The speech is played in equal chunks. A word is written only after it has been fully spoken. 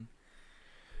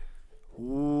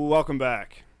Welcome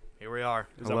back. Here we are.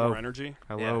 Is that more energy?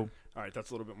 Hello. Yeah. All right, that's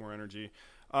a little bit more energy.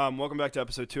 Welcome back to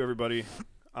episode 2, everybody.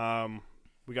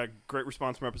 We got great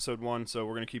response from episode 1, so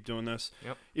we're going to keep doing this.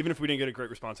 Yep. Even if we didn't get a great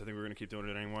response, I think we're going to keep doing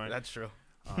it anyway. That's true.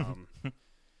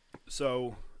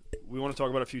 So we want to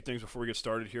talk about a few things before we get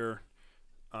started here.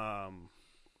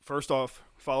 First off,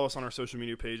 follow us on our social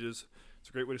media pages. It's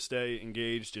a great way to stay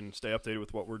engaged and stay updated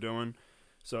with what we're doing.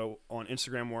 So on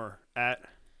Instagram, we're at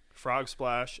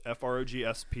Frogsplash,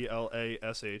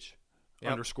 FROGSPLASH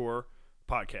Yep. _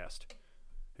 podcast.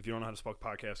 If you don't know how to spell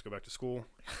podcast, go back to school.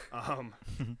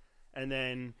 And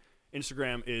then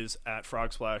Instagram is at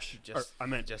Frogsplash. I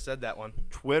meant Just said that one.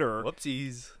 Twitter.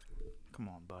 Whoopsies. Come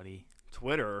on, buddy.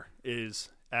 Twitter is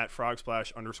at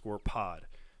Frogsplash _ pod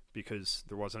because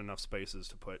there wasn't enough spaces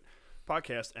to put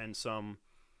podcast, and some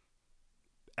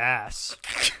ass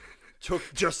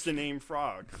took just the name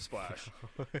Frog Splash.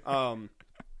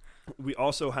 We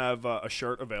also have a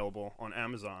shirt available on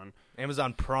Amazon.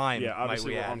 Amazon Prime. Yeah,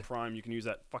 obviously might we we're add. on Prime. You can use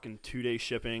that fucking 2-day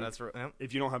shipping. That's right. Yep.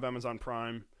 If you don't have Amazon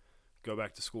Prime, go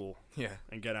back to school Yeah.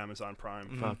 and get Amazon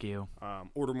Prime. Fuck you.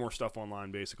 Order more stuff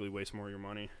online, basically waste more of your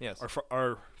money. Yes.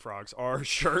 Our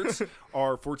shirts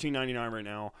are $14.99 right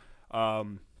now.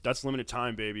 That's limited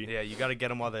time, baby. Yeah, you got to get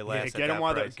them while they Yeah, last. get them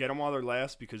while they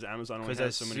last because Amazon only Because has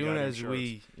as so many soon goddamn as shirts.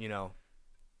 we,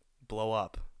 blow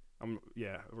up. We're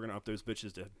gonna up those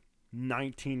bitches to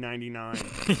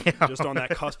 $19.99 just on that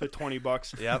cusp at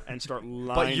 $20. Yep. And start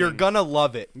lining. But you're gonna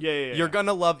love it. Yeah. You're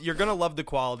gonna love the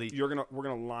quality. We're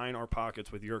gonna line our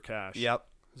pockets with your cash. Yep.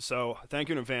 So thank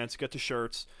you in advance. Get the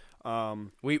shirts.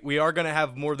 We are gonna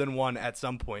have more than one at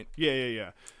some point.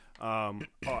 Yeah. You know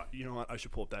what? I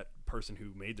should pull up that person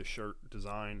who made the shirt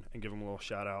design and give him a little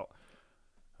shout out.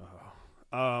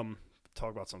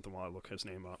 Talk about something while I look his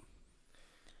name up.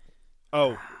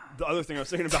 Oh, the other thing I was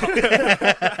thinking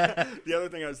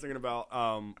about.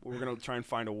 We're gonna try and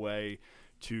find a way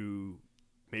to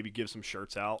maybe give some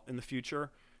shirts out in the future.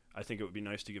 I think it would be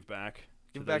nice to give back.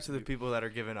 Give back to the people that are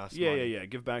giving us. Yeah. money.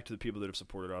 Give back to the people that have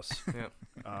supported us. Yeah.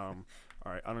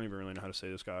 All right, I don't even really know how to say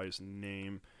this guy's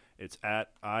name. It's at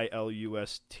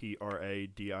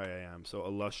ILUSTRADIAM. So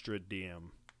Illustradm.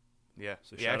 Yeah.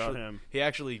 So shout out him. He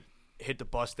actually hit the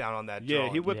bust down on that. Yeah,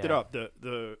 drawing. he whipped it Yeah. up.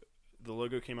 The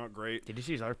logo came out great. Did you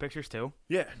see his art pictures too?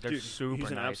 Yeah, They're dude, super he's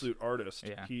an nice. absolute artist.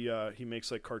 Yeah. He makes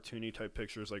like cartoony type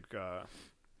pictures, like I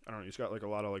don't know. He's got like a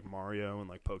lot of like Mario and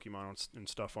like Pokemon and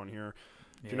stuff on here.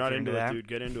 Yeah, If you're not into it, that. dude,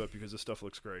 get into it because this stuff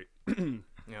looks great.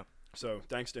 Yeah. So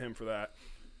thanks to him for that.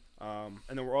 And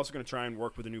then we're also going to try and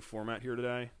work with a new format here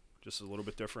today, just a little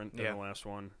bit different than Yeah. the last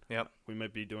one. Yep. We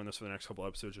might be doing this for the next couple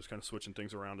episodes, just kind of switching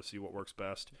things around to see what works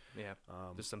best. Yeah.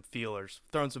 Um, Just some feelers.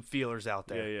 Throwing some feelers out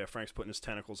there. yeah. Frank's putting his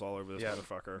tentacles all over this Yeah.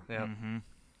 motherfucker. Yeah. Mm-hmm.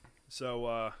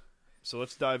 So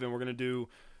let's dive in. We're going to do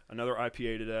another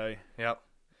IPA today. Yep.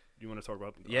 You want to talk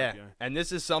about the Yeah. IPA? And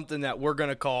this is something that we're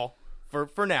gonna call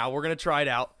for now. We're gonna try it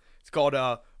out. It's called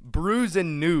Brews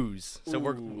and News. So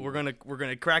Ooh. we're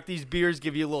gonna crack these beers,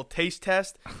 give you a little taste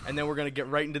test, and then we're gonna get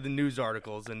right into the news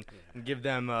articles and give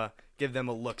them a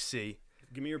look see.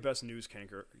 Give me your best news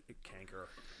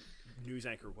news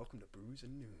anchor. Welcome to Brews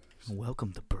and News.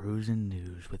 Welcome to Brews and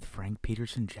News with Frank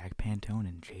Peterson, Jack Pantone,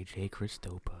 and JJ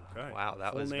Christopa. Okay. Wow,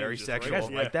 that Full was name very just right You sexual. guys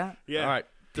Yeah. like that? Yeah. All right,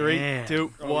 3, Damn.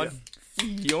 2, Oh, 1,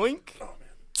 yoink. Oh man,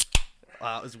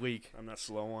 Wow, that was weak. I'm that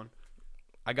slow one.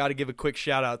 I got to give a quick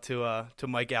shout out to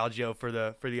Mike Algio for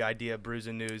the idea of Brews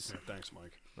and News. Yeah, thanks,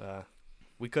 Mike.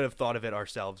 We could have thought of it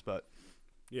ourselves, but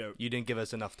Yeah, you didn't give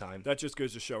us enough time. that just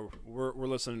goes to show we're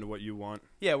listening to what you want.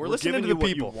 Yeah, we're listening giving to you the what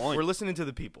you people. want. We're listening to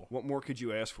the people. What more could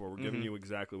you ask for? We're giving Mhm. you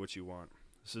exactly what you want.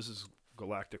 This is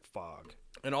Galactic Fog.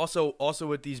 And also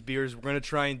with these beers, we're going to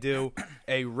try and do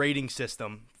a rating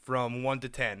system from 1 to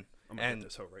 10. I'm gonna And get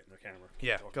this hoe right in the camera.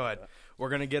 yeah, Talk go about ahead. We're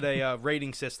going to get a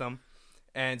rating system.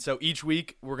 And so each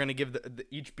week we're going to give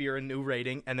each beer a new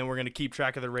rating, and then we're going to keep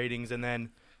track of the ratings, and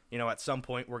then, at some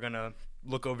point we're going to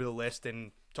look over the list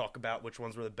and talk about which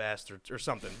ones were the best or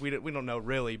something. We don't know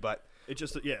really, but It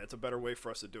just it's a better way for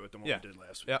us to do it than what Yeah. we did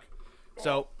last week. yeah.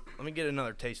 So let me get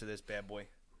another taste of this bad boy.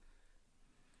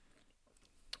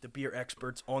 The beer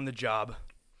experts on the job.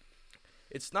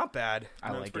 It's not bad. I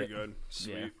No, like it's pretty it. good.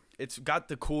 Sweet. Yeah. It's got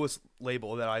the coolest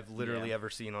label that I've literally Yeah. ever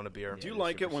seen on a beer. Do you it's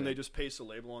like it super when they sick. just paste a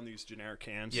label on these generic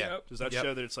cans? Yeah. Does that Yep.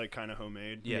 show that it's like kind of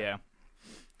homemade? Yeah.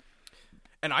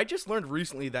 And I just learned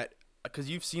recently that because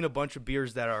you've seen a bunch of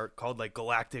beers that are called like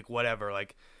Galactic whatever.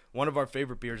 Like one of our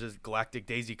favorite beers is Galactic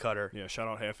Daisy Cutter. Yeah. Shout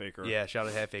out Half Acre. Yeah, shout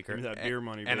out Half Acre. Give me that And- beer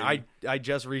money, And baby. I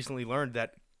just recently learned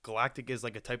that Galactic is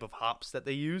like a type of hops that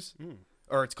they use,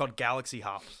 or it's called Galaxy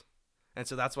hops. And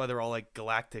so that's why they're all like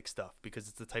galactic stuff, because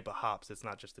it's the type of hops. It's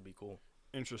not just to be cool.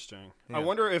 Interesting. Yeah. I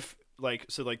wonder if like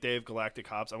they have galactic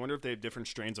hops. I wonder if they have different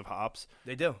strains of hops,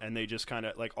 They do. and they just kind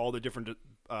of like all the different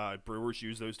brewers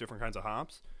use those different kinds of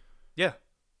hops. Yeah.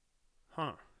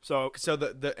 Huh. So So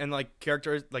the and like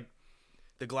characters like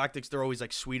the Galactics, they're always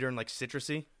like sweeter and like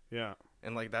citrusy, yeah,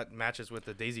 and like that matches with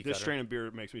the Daisy this Cutter. strain of beer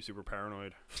makes me super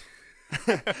paranoid.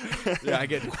 Yeah, I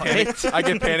get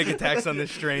panic attacks on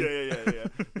this strain. Yeah.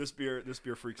 This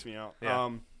beer freaks me out. Yeah.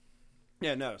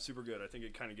 Yeah, no, super good. I think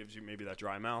it kind of gives you maybe that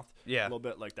dry mouth. Yeah. A little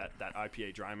bit like that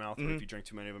IPA dry mouth. Where Mhm. if you drink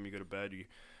too many of them, you go to bed, you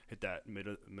hit that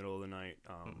middle of the night,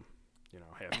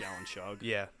 half gallon chug,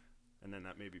 Yeah. and then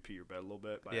that maybe pee your bed a little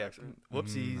bit by Yeah. accident.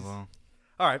 Whoopsies. Well,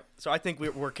 All right. So I think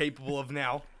we're capable of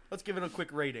now. Let's give it a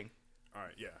quick rating. All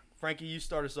right, yeah. Frankie, you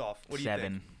start us off. What do you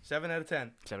 7. think? 7 out of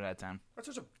 10. 7 out of 10. That's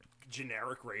such a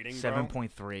generic rating,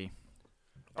 7.3. bro.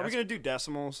 Are we gonna do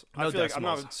decimals? No I feel like I'm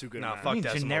decimals. not too good No, at that. fuck I mean,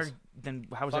 decimals. generic. Then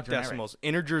how is Fuck that generic? decimals.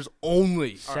 Integers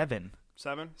only. 7.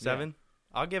 7? 7.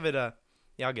 I'll give it a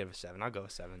 7. I'll go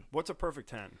with 7. What's a perfect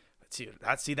 10?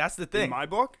 That's the In thing. my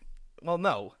book, Well,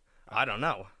 no. I don't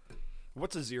know.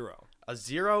 what's a 0? A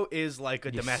 0 is like a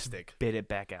You domestic. Spit it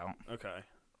back out. Okay.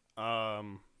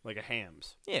 Like a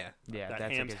Hams. Yeah. Yeah, That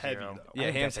that's ham's like a heavy, 0. though. Yeah, I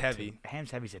think ham's that's a heavy. 2.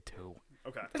 Ham's heavy's a 2.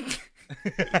 Okay.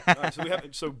 All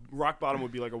right, so rock bottom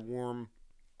would be like a warm,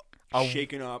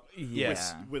 shaken up, Yeah.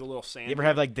 with a little sand. You ever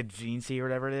have like the Jeansy or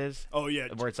whatever it is? Oh yeah,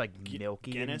 Where it's like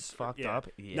milky Guinness, and fucked yeah. up?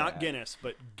 Yeah. Not Guinness,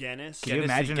 but Guinness. Can you Guinnessy,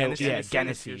 imagine? Guinnessy, Yeah,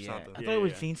 Guinnessy or Guinnessy. Yeah. something. I Yeah, thought it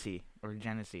was yeah. Jeansy or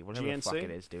Genesee, whatever the fuck GNC?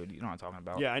 it is, dude. You know what I'm talking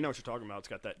about? Yeah, I know what you're talking about. It's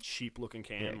got that cheap looking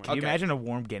can. Yeah. like- Can you Okay. imagine a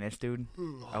warm Guinness, dude?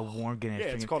 A warm Guinness. yeah,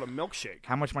 it's drinking- called a milkshake.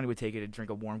 How much money would it take you to drink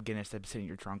a warm Guinness that's sit in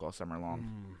your trunk all summer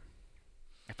long? Mm.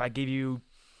 If I give you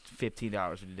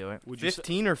 $15, would you do it? Would you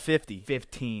 15 or 50?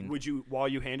 15. would you while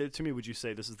you handed it to me? Would you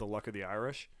say this is the luck of the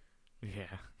Irish? Yeah.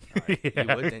 Right. You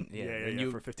would? Then, yeah. Yeah, then yeah,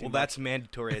 you, for 15 well, bucks. that's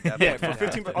mandatory at that point. Yeah, for That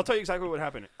 15. has I'll to- tell you exactly what would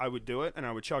happen. I would do it, and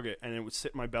I would chug it, and it would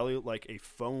sit in my belly like a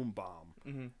foam bomb,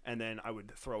 Mhm. and then I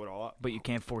would throw it all up. But you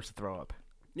can't force the throw up.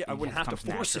 Yeah, I It wouldn't just have to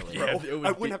comes force it, naturally. bro. Yeah, it would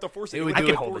I be- wouldn't have to force it. it would would do have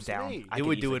it- to hold force it down. me. I It could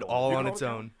would do easily it hold all You on could its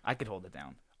hold it own. I could hold it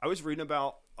down. I was reading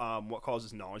about what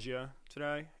causes nausea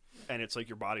today, and it's like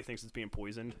your body thinks it's being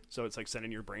poisoned, so it's like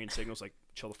sending your brain signals like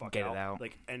chill the fuck Get out. it out.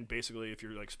 Like, and basically, if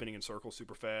you're like spinning in circles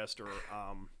super fast, or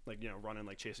like running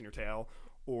like chasing your tail,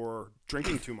 or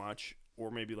drinking too much,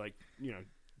 or maybe like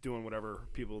doing whatever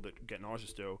people that get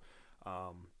nauseous do.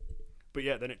 But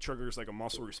yeah, then it triggers like a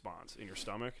muscle response in your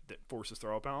stomach that forces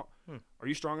throw up out. Are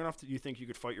you strong enough that you think you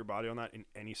could fight your body on that in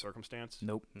any circumstance?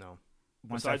 Nope. No.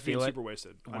 Once I Besides being feel it, super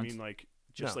wasted. I once- mean, like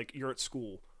just No. like you're at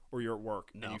school or you're at work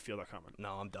No. and you feel that coming.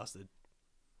 No, I'm dusted.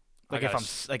 like I if gotta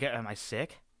I'm like, am I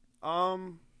sick?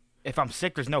 Um, If I'm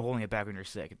sick, there's no holding it back when you're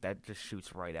sick. That just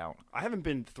shoots right out. I haven't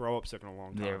been throw up sick in a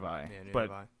long time. Neither have I. Yeah, neither but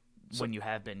have I. when you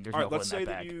have been, there's All no right, let's say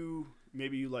holding that back.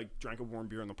 maybe you like drank a warm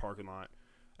beer in the parking lot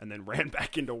and then ran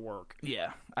back into work.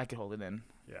 Yeah, I could hold it in.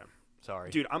 Yeah, Sorry.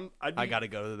 dude, I'd be, I gotta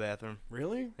go to the bathroom.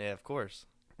 really. Yeah, of course.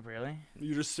 Really?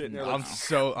 You're just sitting there, I'm like,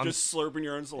 so. just slurping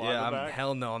your own saliva yeah, back.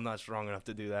 hell no, I'm not strong enough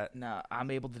to do that. No, I'm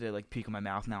able to do, like peek in my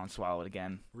mouth now and swallow it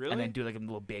again. Really? And then do like a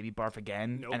little baby barf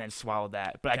again, Nope. and then swallow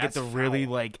that. But I get That's the really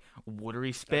foul. like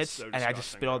watery spits, so and I just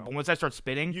disgusting, spit all. bro. But once I start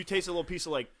spitting, You taste a little piece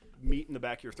of like meat in the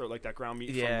back of your throat, like that ground meat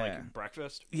from Yeah. like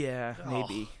breakfast. yeah,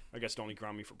 maybe. I guess don't eat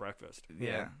ground meat for breakfast.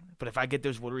 Yeah. But if I get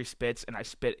those watery spits and I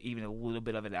spit even a little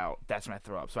bit of it out, that's when I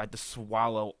throw up. So I have to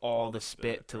swallow all the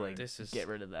spit to like This is- get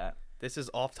rid of that. This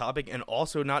is off topic and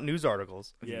also not news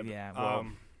articles. Yeah. Yeah, well,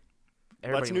 That's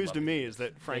everybody news would to love me is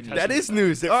that Frank. has That some- is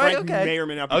news. That All right, Frank okay. may or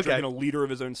may not be Okay. drinking a liter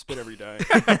of his own spit every day.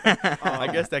 I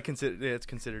Um, guess that it's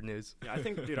considered news. Yeah, I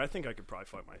think, dude. I think I could probably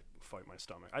fight my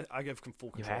stomach. I have full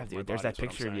You control. have, of my dude. There's body, that is what I'm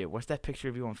picture of saying. you. What's that picture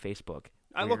of you on Facebook?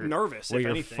 I Where look you're- nervous. Where if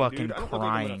you're anything, fucking dude. I don't look like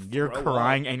I'm gonna crying. You're throw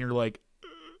crying, up. and you're like,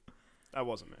 That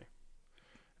wasn't me.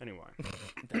 Anyway,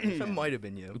 That might have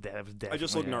been you. that was I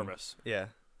just look definitely nervous. Yeah.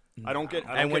 I don't get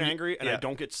And when you- angry, and I yeah.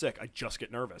 don't get sick. I just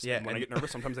get nervous. Yeah, And when I and- get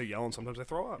nervous, sometimes I yell and sometimes I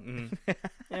throw up. Mhm.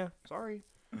 Yeah. Sorry.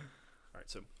 All right,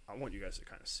 so I want you guys to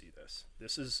kind of see this.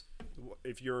 This is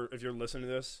if you're listening to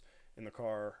this in the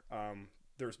car.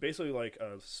 There's basically like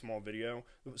a small video.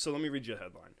 So let me read you a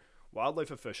headline.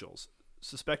 Wildlife officials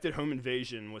suspected home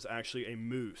invasion was actually a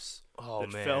moose Oh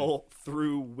that man. fell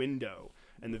through window.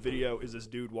 And the video is this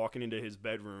dude walking into his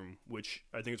bedroom, which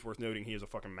I think it's worth noting he has a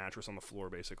fucking mattress on the floor,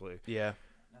 basically. Yeah.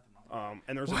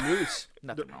 And there's a moose.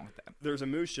 Nothing wrong with that. There's a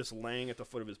moose just laying at the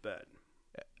foot of his bed.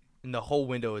 And the whole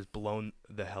window is blown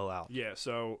the hell out. Yeah,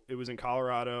 so it was in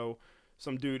Colorado.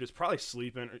 Some dude is probably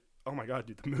sleeping. Oh my god,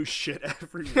 dude, the moose shit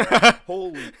everywhere.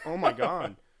 Holy, oh my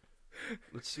god.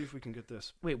 Let's see if we can get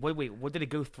this. Wait. What did it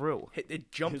go through?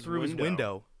 It jumped His through his window.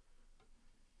 window.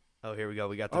 Oh, here we go.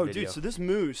 We got the Oh, video. dude, so this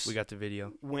moose We got the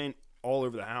video. went all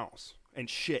over the house and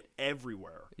shit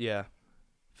everywhere. Yeah.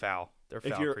 Foul. They're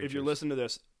foul If you're creatures. listening to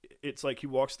this, it's like he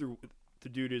walks through. The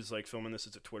dude is like filming this.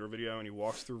 It's a Twitter video, and he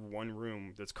walks through one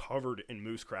room that's covered in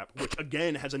moose crap, which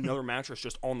again has another mattress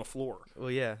just on the floor.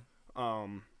 Well, yeah.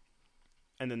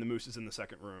 And then the moose is in the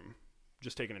second room,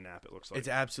 just taking a nap. It looks like. It's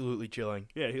absolutely chilling.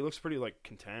 Yeah, he looks pretty like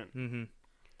content. Mm-hmm.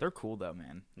 They're cool though,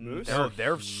 man. Moose?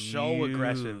 They're so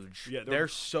aggressive. Huge. Yeah, They're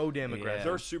so damn aggressive.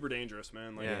 they're super dangerous,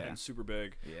 man. Like, Yeah. and super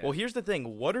big. Yeah. Well, here's the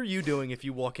thing. What are you doing if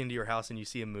you walk into your house and you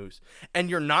see a moose? And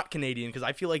you're not Canadian, because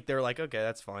I feel like they're like, okay,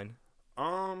 that's fine.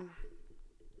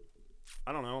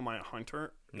 I don't know. Am I a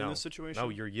hunter No. in this situation? No,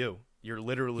 you're you. You're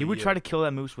literally you would you. try to kill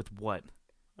that moose with what?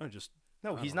 I just.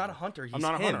 No, I he's don't not know. a hunter. He's I'm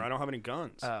not a him. hunter. I don't have any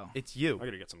guns. Oh. It's you. I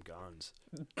gotta get some guns,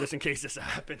 just in case this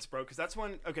happens, bro. Because that's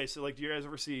when. Okay, so like, do you guys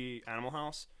ever see Animal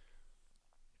House?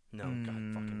 No. God,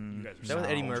 fucking, you guys are That was so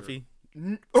Eddie cultured. Murphy.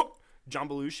 Oh, John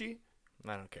Belushi.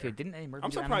 I don't care. Dude, didn't Eddie Murphy I'm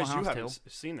do surprised Animal you House haven't too?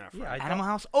 seen that. Yeah, Frank. I Animal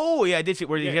House? Oh yeah, I did see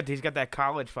where Yeah. he's got that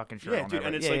college fucking shirt Yeah, on. dude, there,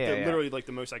 and right? it's like yeah, yeah. literally like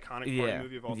the most iconic party Yeah.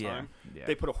 movie of all Yeah. time. Yeah.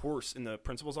 They put a horse in the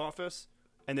principal's office,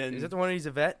 and then Is that the one he's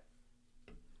a vet?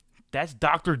 That's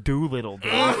Dr. Doolittle,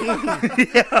 dude.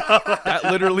 That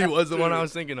literally was the one I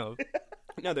was thinking of.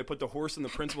 no, they put the horse in the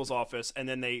principal's office, and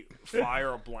then they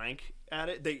fire a blank at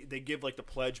it. They give like the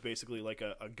pledge, basically like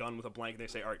a gun with a blank. And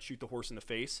they say, "All right, shoot the horse in the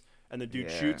face," and the dude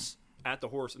Yeah. shoots at the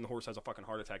horse, and the horse has a fucking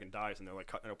heart attack and dies, and they're like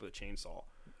cutting it up with a chainsaw.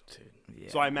 Yeah.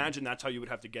 So I imagine that's how you would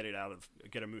have to get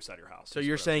a moose out of your house. So is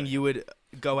you're what I'm saying you would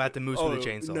go at the moose with a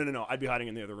chainsaw? No. I'd be hiding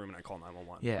in the other room, and I'd call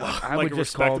 911. Yeah, Like, I like would a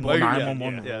just call respectable-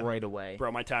 911 yeah. right away.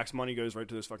 Bro, my tax money goes right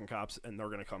to those fucking cops, and they're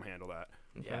gonna come handle that.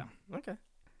 Yeah. Okay.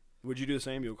 Would you do the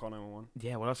same? You would call 911?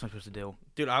 Yeah, what else am I supposed to do?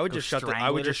 Dude, I would Go just shut the. I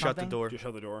strangle would it or just shut the something? door. Just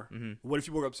shut the door. Mhm. What if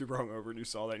you woke up super hungover and you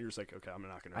saw that and you're just like, okay, I'm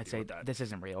not gonna I'd deal say with that. this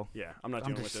isn't real. Yeah, I'm not I'm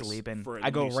dealing just with this. sleeping. For at I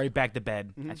go least- right back to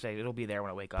bed. Mhm. I say it'll be there when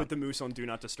I wake Put up. the moose on do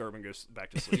not disturb and go back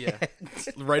to sleep. Yeah.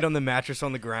 Right on the mattress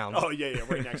on the ground. Oh yeah,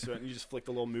 right next to it, and you just flick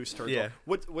the little moose turds. Yeah.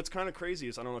 off. What's kind of crazy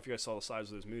is I don't know if you guys saw the size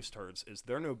of those moose turds. Is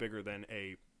they're no bigger than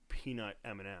a peanut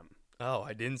M&M. Oh,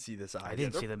 I didn't see this. I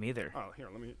didn't see them either. Oh, here,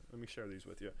 let me share these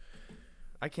with you.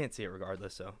 I can't see it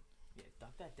regardless, so. Yeah,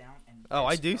 dump that down and. Oh,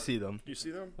 I do see them. Do you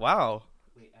see them? Wow.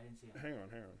 Wait, I didn't see Hang on.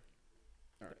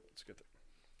 All right, let's get that.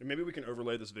 And maybe we can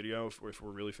overlay this video if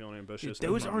we're really feeling ambitious. and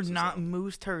Those promise are this not out.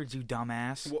 moose turds, you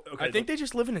dumbass. Well, okay, I think they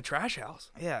just live in a trash house.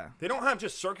 Yeah. they don't have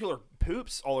just circular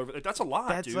poops all over. That's a lot,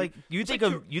 That's dude. like you It's think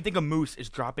like you think a moose is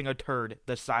dropping a turd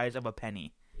the size of a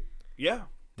penny. Yeah.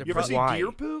 They're You ever see why?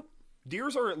 deer poop?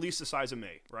 Deers are at least the size of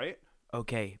me, right?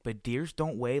 Okay, but deers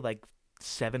don't weigh like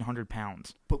 700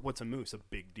 pounds. But what's a moose? A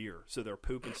big deer. So their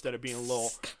poop instead of being a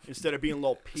little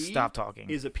pea, Stop talking.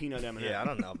 is a peanut M&M. Yeah, I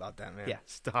don't know about that, man. Yeah,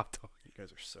 stop talking. You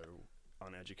guys are so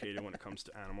uneducated when it comes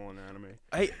to animal anatomy.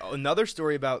 Hey, another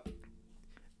story about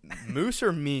moose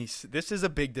or meese. This is a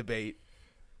big debate.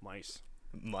 Mice.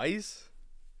 Mice?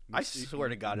 I Meese- swear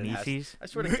to God, it has. Meeses? I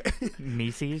swear to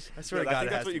Meeses? I swear Yeah, to I God, think it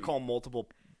that's has what to you be. call multiple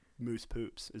moose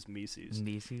poops is meeces.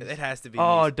 Meeses? It has to be. Oh,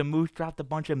 meese. the moose dropped a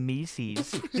bunch of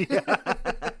meeses. Look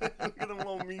at them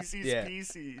little meeces Yeah.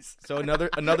 pieces. So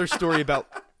another story about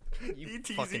you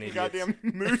ET's fucking eating idiots. goddamn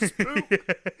moose poop.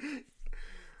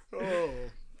 Oh.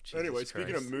 Jesus Anyway, speaking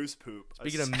of Christ. moose poop.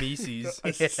 Speaking of meeces,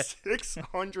 a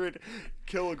 600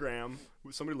 kilogram.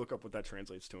 Somebody look up what that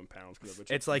translates to in pounds. 'Cause I bet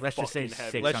you it's like Let's just say fucking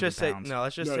heavy. 600 let's just say pounds. no.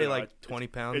 Let's just No, say no, like it's- 20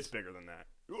 pounds. It's bigger than that.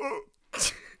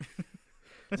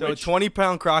 So a Which-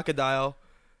 20-pound crocodile.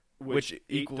 Which Which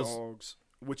eight equals- dogs.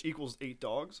 Which equals 8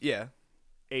 dogs. Yeah.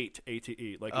 8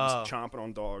 ATE. Like Oh. it's chomping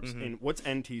on dogs. Mhm. And what's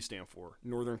NT stand for?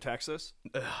 Northern Texas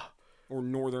Ugh. or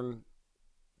Northern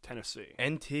Tennessee?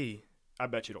 NT. I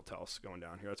bet you it'll tell us going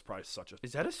down here. That's probably such a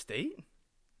Is that a state?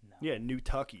 yeah, New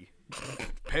Tucky.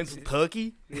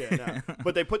 Pennsylvania. Yeah, no.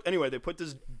 But they put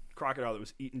this crocodile that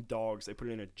was eating dogs. They put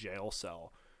it in a jail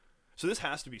cell. So this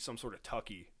has to be some sort of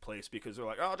Tucky place because they're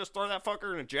like, oh, just throw that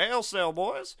fucker in a jail cell,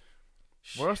 boys.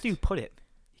 Where else do you put it?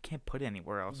 You can't put it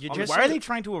anywhere else. You I mean, just why are said they it-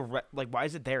 trying to arrest? Like, why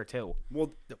is it there too?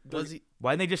 Well, Was he?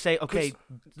 Why didn't they just say, okay,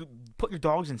 put your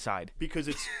dogs inside? because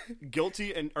it's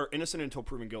guilty or innocent until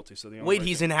proven guilty. So the only Wait, way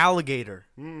he's they- an alligator.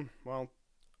 well,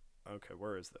 okay.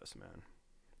 Where is this, man?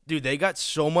 Dude, they got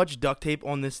so much duct tape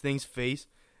on this thing's face.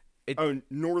 Oh,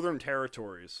 Northern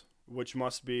Territories, which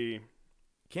must be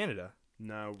Canada.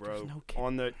 no, bro, There's no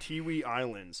on the Tiwi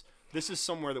Islands. This is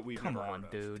somewhere that we've Come never on, heard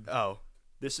of. dude. Oh,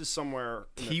 This is somewhere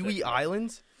in the Kiwi thick-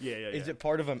 Islands? Yeah, yeah. Is yeah. it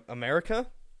part of America?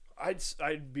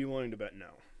 I'd be willing to bet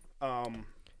no.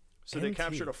 So they NT.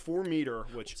 captured a 4 meter,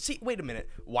 which See, wait a minute.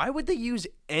 Why would they use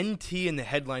NT in the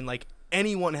headline? Like,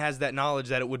 anyone has that knowledge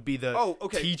that it would be the Oh,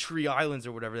 okay. Tea Tree Islands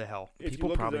or whatever the hell. If People you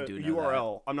look probably at the do know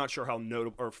URL, I'm not sure how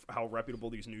notable or how reputable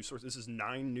these news sources. This is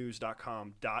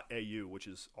 9news.com.au, which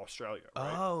is Australia,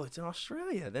 right? Oh, it's in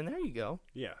Australia. Then there you go.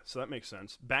 Yeah, so that makes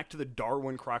sense. Back to the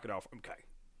Darwin crocodile. Okay,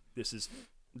 this is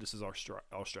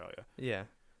Australia. Yeah.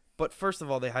 But first of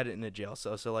all, they hide it in a jail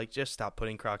cell. So, like, just stop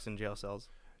putting crocs in jail cells.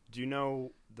 Do you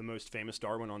know the most famous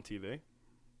Darwin on TV?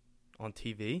 On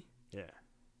TV? Yeah,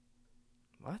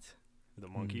 What? the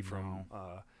monkey from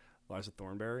Liza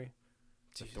Thornberry.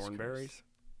 The Jesus Thornberries.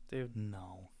 Dude.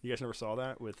 No. You guys never saw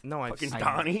that with No, I've fucking seen-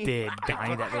 Donnie? I did.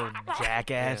 Donnie, that little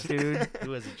jackass, dude.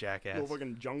 Who is a jackass? Little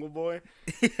fucking jungle boy.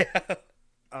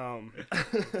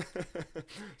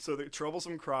 So the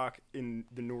troublesome croc in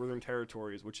the Northern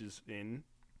Territories, which is in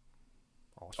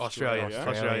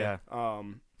Australia.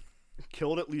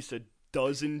 killed at least a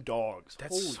dozen dogs.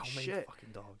 That's Holy so many shit. fucking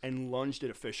dogs. And lunged at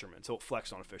a fisherman. So it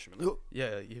flexed on a fisherman.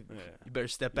 Yeah, you Yeah. better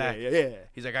step back. Yeah.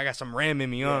 He's like, I got some ram in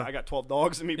me, Yeah, huh? I got 12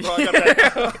 dogs in me, bro. I got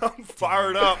that. I'm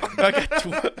fired up.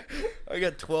 I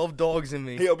got 12 dogs in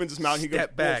me. He opens his mouth and he Step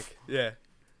goes, back. "Woof."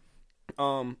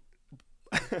 Yeah.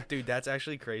 Dude, that's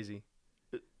actually crazy.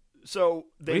 So What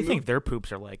they do you think moved- their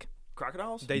poops are like?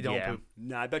 crocodiles? They don't Yeah. poop.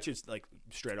 Nah, I bet you it's like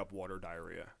straight up water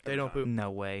diarrhea. They every don't time. poop.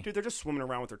 No way. Dude, they're just swimming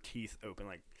around with their teeth open,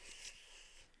 like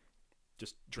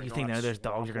just You drinking. think all none of that those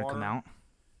dogs are swamp gonna come water. out?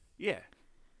 Yeah,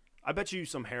 I bet you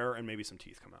some hair and maybe some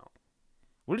teeth come out.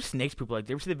 What do snakes poop like?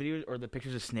 Do you ever see the videos or the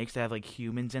pictures of snakes that have like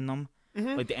humans in them?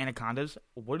 Like the anacondas?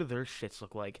 What do their shits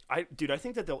look like? I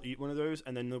think that they'll eat one of those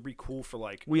and then they'll be cool for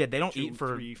like. Well, yeah, they don't 2, eat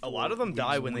for. 3, A 4 lot of them weeks,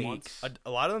 die when they months. eat. A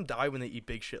lot of them die when they eat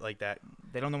big shit like that.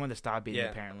 They don't know when to stop eating. Yeah.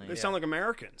 Apparently. They sound like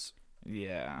Americans.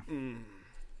 Yeah.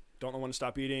 Don't know when to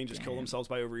stop eating. Just kill Damn. themselves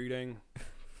by overeating.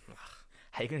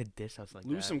 How you gonna diss us like that?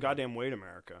 Lose some goddamn weight,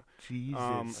 America.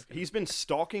 Jesus. He's been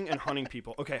stalking and hunting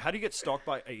people. Okay, how do you get stalked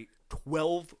by a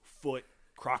 12-foot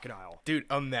crocodile? Dude,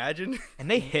 imagine.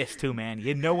 And they hiss too, man.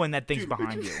 You know when that thing's Dude,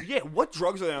 behind you. Yeah, what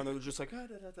drugs are they on? They're just like,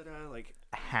 like.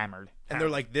 Hammered. And they're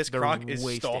like, this They're croc is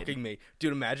wasted. stalking me.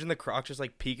 Dude, imagine the croc just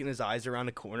like peeking his eyes around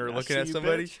the corner, I looking see at you,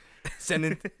 somebody,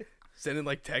 bitch. sending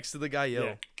like text to the guy,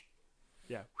 yo,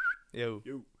 Yeah. yo,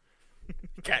 Yo.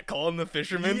 cat calling the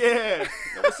fisherman. Yeah.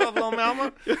 What's up, little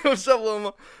mama? What's up,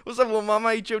 little mama?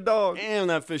 I eat your dog. Damn,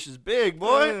 that fish is big,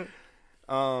 boy.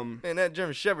 Man, that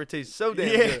German Shepherd tastes so damn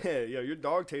Yeah, good. yo, your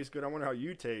dog tastes good. I wonder how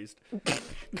you taste.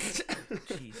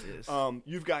 Jesus.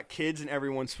 You've got kids and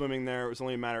everyone swimming there. It was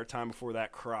only a matter of time before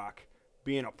that croc,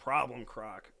 being a problem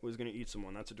croc, was going to eat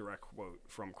someone. That's a direct quote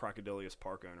from Crocodilius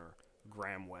park owner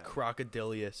Graham Webb.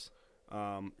 Crocodilius.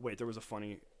 Wait, there was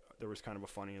kind of a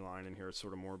funny line in here. It's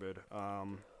sort of morbid.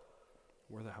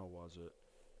 Where the hell was it?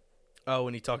 Oh,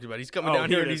 when he talked about he's coming Oh, down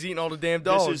here here it and is. he's eating all the damn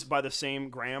dogs. This is by the same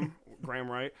Graham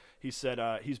Wright. He said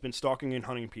he's been stalking and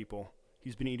hunting people.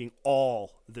 He's been eating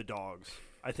all the dogs.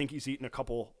 I think he's eating a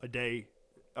couple a day.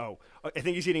 Oh, I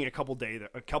think he's eating a couple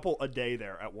a day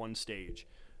there at one stage.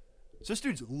 So this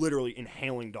dude's literally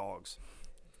inhaling dogs.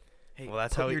 Hey, well,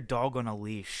 that's put how your dog on a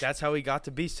leash. That's how he got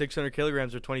to be 600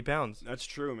 kilograms or 20 pounds. That's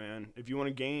true, man. If you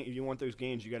want those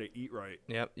gains, you got to eat right.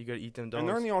 Yep, you gotta eat them dogs. And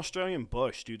they're in the Australian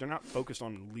bush, dude. They're not focused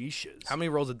on leashes. How many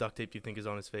rolls of duct tape do you think is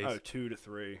on his face? Oh, 2 to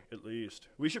 3 at least.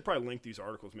 We should probably link these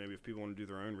articles maybe if people want to do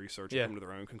their own research Yeah. and come to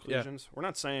their own conclusions. We're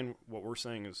not saying what we're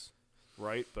saying is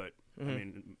right, but I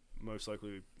mean, most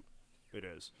likely it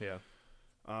is. Yeah.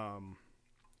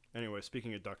 Anyway,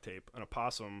 speaking of duct tape, an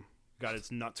opossum got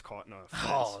its nuts caught in a fence.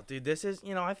 Oh, dude, this is,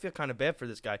 I feel kind of bad for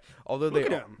this guy. Although Look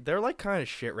at him. they're like kind of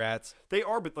shit rats. They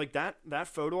are, but like that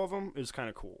photo of them is kind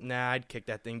of cool. Nah, I'd kick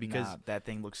that thing because that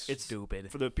thing looks It's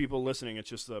stupid. For the people listening, it's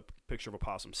just a picture of a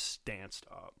possum stanced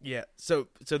up. yeah. So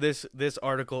this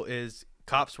article is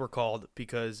cops were called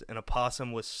because an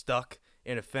opossum was stuck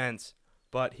in a fence,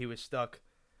 but he was stuck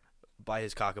by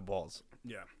his cock and balls.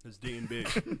 Yeah, his D&B.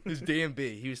 His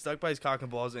DMB. He was stuck by his cock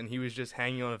and balls, and he was just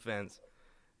hanging on a fence,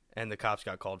 and the cops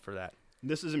got called for that.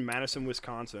 This is in Madison,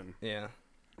 Wisconsin. Yeah.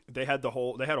 They had a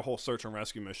whole search and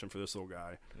rescue mission for this little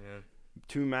guy.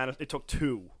 Yeah. It took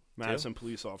two Madison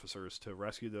police officers to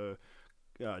rescue the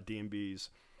DMBs.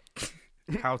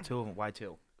 How to? Why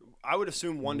to? I would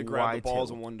assume one to grab Why the balls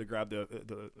two? and one to grab the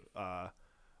Penis?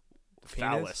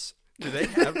 phallus. Do they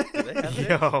have it?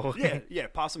 Yo. Yeah.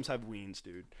 Possums have weens,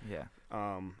 dude. Yeah.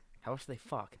 How much do they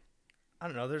fuck? I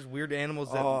don't know. There's weird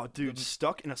animals that. Oh, dude,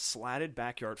 stuck in a slatted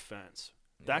backyard fence.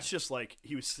 That's just like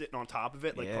he was sitting on top of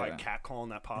it, like Yeah. probably catcalling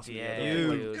that possum. Yeah, the other day,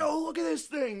 dude. like, yo, look at this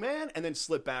thing, man! And then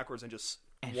slip backwards and just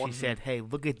And One- she said, "Hey,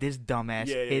 look at this dumbass.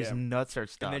 Yeah, yeah, His yeah. nuts are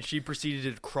stuck." And then she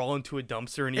proceeded to crawl into a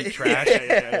dumpster and eat trash.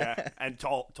 yeah. And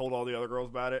told all the other girls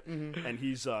about it. Mm-hmm. And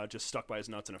he's just stuck by his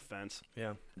nuts in a fence.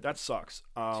 Yeah. That sucks.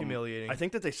 Humiliating. I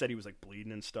think that they said he was like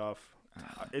bleeding and stuff.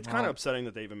 It's well- kind of upsetting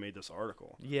that they even made this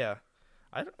article. Yeah.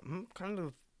 I'm kind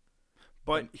of.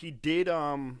 But he did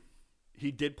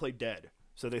play dead.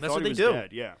 So they That's thought what he they was do.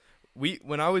 dead. Yeah.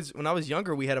 When I was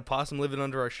younger, we had a possum living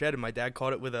under our shed, and my dad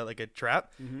caught it with a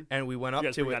trap, and we went You up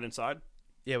guys to bring it. that inside?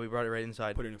 Yeah, we brought it right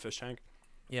inside. Put it in a fish tank?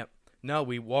 Yep. No,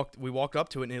 we walked up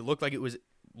to it, and it looked like it was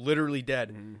literally dead.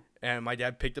 Mm-hmm. And my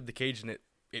dad picked up the cage, and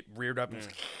it reared up. And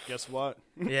Guess what?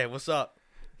 yeah, what's up?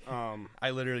 Um,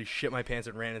 I literally shit my pants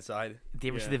and ran inside. Did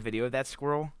you ever see Yeah. the video of that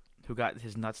squirrel who got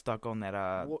his nuts stuck on that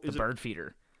Well, the is it- bird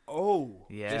feeder? oh.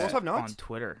 Yeah, Squirrels have nuts? on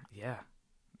Twitter. Yeah.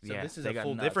 So yeah, this is they a got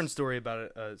full nuts. different story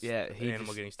about Yeah, an he animal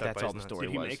just- getting stuck that's by all his the nuts. story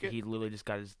Did he was. make it? He literally just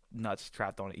got his nuts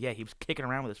trapped on it. Yeah, he was kicking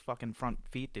around with his fucking front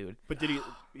feet, dude. But did he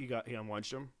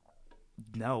unwedged him?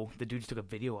 No, the dude just took a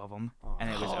video of him, and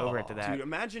it was over after that. Dude,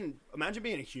 imagine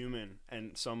being a human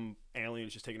and some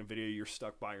alien's just taking a video. You're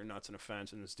stuck by your nuts in a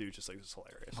fence, and this dude's just like, "This is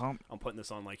hilarious." Well, I'm putting this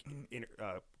on like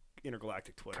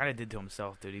intergalactic Twitter. kind of did to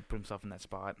himself, dude. He put himself in that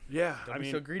spot. Yeah, Don't I be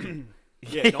mean, so greedy.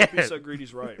 yeah, don't be so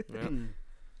greedy's right.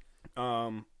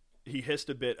 Yeah. He hissed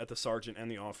a bit at the sergeant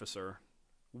and the officer,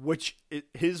 which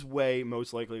his way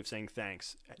most likely of saying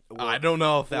thanks. I don't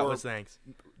know if that or- was thanks.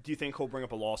 Do you think he'll bring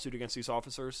up a lawsuit against these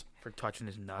officers? For touching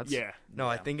his nuts. Yeah. No,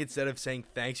 I Yeah. think instead of saying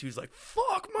thanks, he was like,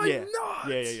 "Fuck my yeah.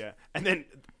 nuts." Yeah. And then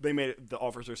they made it. The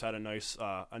officers had a nice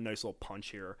little punch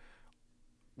here.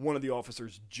 One of the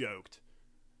officers joked,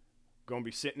 "Gonna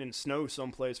be sitting in snow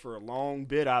someplace for a long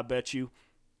bit, I bet you.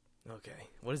 Okay.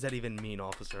 What does that even mean,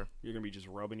 officer? You're gonna be just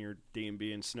rubbing your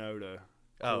D&B in snow to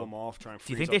Oh. cool them off, trying to."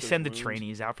 Do you freeze think up they those send the wounds.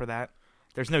 trainees out for that?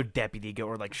 There's no deputy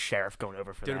or like sheriff going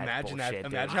over for Dude, that. imagine bullshit, that.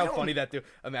 dude. Imagine how funny that dude.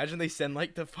 Imagine they send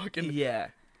like the fucking. Yeah.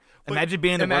 But Imagine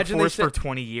being in the imagine they workforce for said-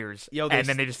 20 years, Yo, they and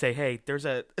then s- they just say, "Hey, there's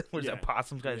a Yeah.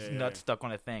 possum's got his Yeah. nuts stuck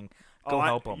on a thing. Oh, Go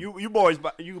help him." You boys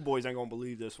ain't gonna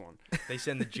believe this one. They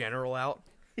send the general out.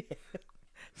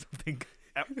 Something,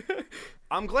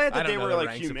 I'm glad I that don't they know were the like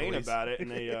ranks of humane police. about it and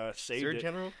they saved Sir it.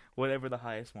 General. whatever the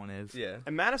highest one is. Yeah.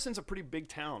 And Madison's a pretty big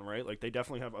town, right? Like they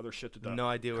definitely have other shit to do. No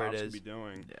idea where it cops is. could be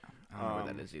doing. Yeah. I don't know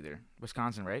where that is either.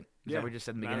 Wisconsin, right? Is Yeah. that what you just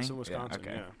said in the Madison, beginning? Wisconsin.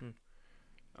 Yeah. Yeah. Okay.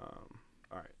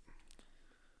 All right.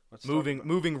 Let's talk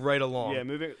Moving right along. Yeah,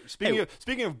 moving.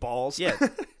 Speaking of balls. Yeah.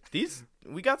 These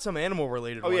we got some animal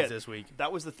related Oh, ones yeah. this week.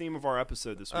 That was the theme of our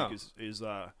episode this week. Oh. Is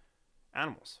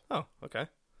animals. Oh, okay.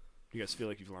 You guys feel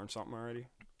like you've learned something already?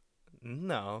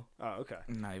 No. Oh, okay.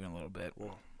 Not even a little bit.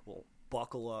 Well,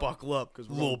 buckle up. Buckle up, 'Cause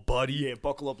we're little gonna- buddy. Yeah,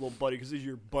 buckle up, little buddy, because this is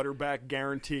your butterback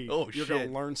guarantee. Oh, You're shit.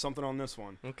 gonna learn something on this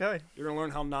one. Okay. You're gonna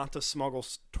learn how not to smuggle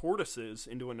tortoises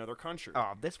into another country.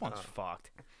 Oh, this one's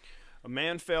fucked. A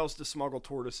man fails to smuggle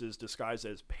tortoises disguised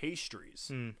as pastries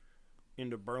Hmm.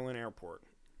 into Berlin airport.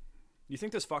 You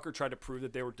think this fucker tried to prove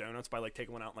that they were donuts by like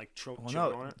taking one out and like Well, chewing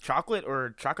no, on it? chocolate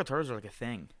turtles are like a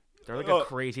thing. They're like a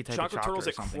crazy type of chocolate chocolate turtles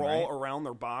or that something, crawl right? around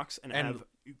their box and And- have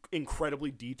incredibly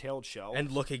detailed shells.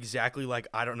 And look exactly like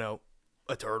I don't know,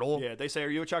 a turtle. yeah, they say, "Are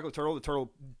you a chocolate turtle?" The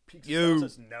turtle peeks his You. head and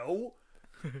says, "No."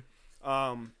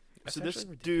 That's So this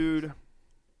actually dude,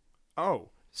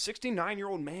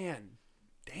 69-year-old man.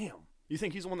 Damn. You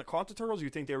think he's the one that caught the turtles? Or you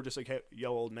think they were just like, "Hey, yo,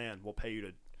 old man, we'll pay you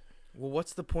to?" Well,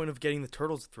 what's the point of getting the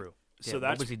turtles through? Yeah, So what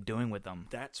that's was he doing with them?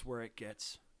 that's where it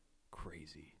gets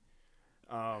crazy.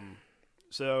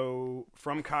 So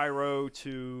from Cairo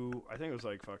to I think it was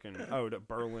like to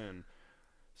Berlin.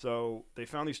 So they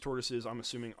found these tortoises. I'm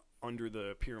assuming under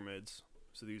the pyramids.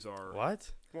 So these are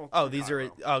What? well, Oh, from these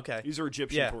Cairo. are okay. These are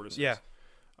Egyptian Yeah, tortoises. yeah.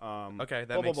 blah, Okay, that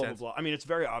blah, makes blah, sense. Blah, blah. I mean, it's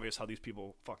very obvious how these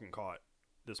people fucking caught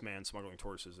this man smuggling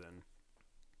tortoises in.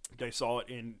 They saw it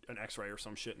in an X-ray or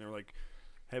some shit, and they're like,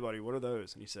 "Hey, buddy, what are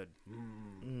those?" And he said,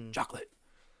 "Chocolate."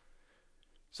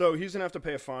 So he's gonna have to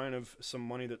pay a fine of some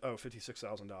money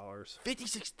 $56,000.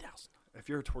 56,000. If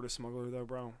you're a tortoise smuggler, though,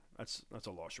 bro, that's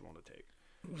a loss you're willing to take.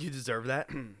 You deserve that.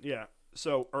 Yeah.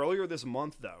 So earlier this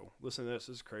month, though, listen to this.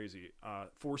 This is crazy.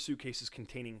 4 suitcases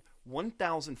containing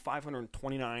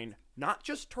 1,529 not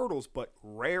just turtles but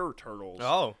rare turtles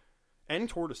Oh, and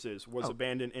tortoises was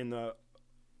abandoned in the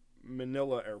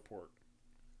Manila airport.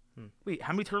 Wait,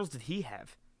 how many turtles did he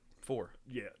have? 4.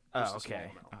 Yeah. Oh, just a small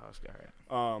okay. amount. Oh, okay, all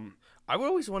right. I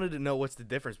always wanted to know what's the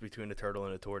difference between a turtle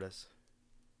and a tortoise.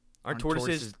 Aren't On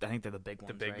tortoises? I think they're the big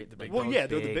ones, big- right? the big Like Well, those yeah,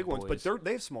 they're the big ones, boys. but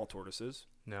they have small tortoises.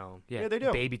 No. yeah, they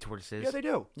do. Baby tortoises. Yeah, they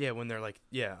do. Yeah, when they're like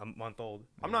a month old.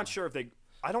 I'm not sure if they.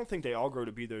 I don't think they all grow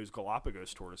to be those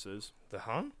Galapagos tortoises. The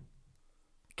huh?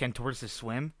 Can tortoises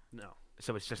swim? No.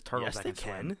 So it's just turtles Yes, that they can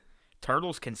swim. can.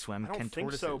 Turtles can swim. I don't can think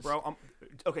tortoises? so, bro.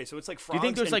 Okay, so it's like Do frogs you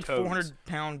think there's and like toads.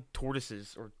 400-pound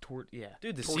tortoises or yeah?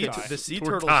 Dude, the Tortoise. sea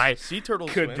Tortoise.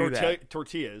 turtles Could swim. do that.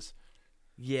 Tortillas.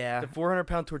 Yeah. The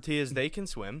 400-pound tortillas, they can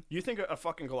swim. You think a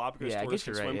fucking Galapagos Yeah, I tortoise guess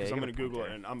can you're swim? right. Because Yeah, I'm you going to got a point Google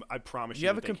there. it, and I promise you You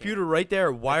have a that they computer can't. right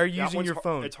there. Why are you That using one's your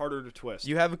phone? It's harder to twist.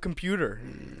 You have a computer,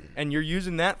 and you're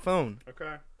using that phone.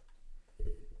 Okay.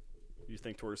 You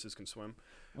think tortoises can swim?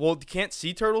 Well, can't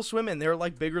sea turtles swim, and they're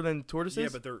like bigger than tortoises? Yeah,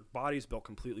 but their body's built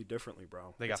completely differently,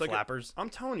 bro. They got It's like flappers? I'm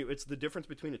telling you, it's the difference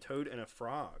between a toad and a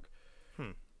frog.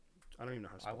 Hmm. I don't even know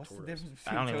how to spell What's the tortoise. difference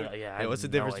I between don't toad? even. Yeah. I Yeah, what's the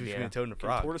have difference no between idea. a toad and a Can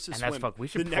frog? tortoises And that's swim? fuck. We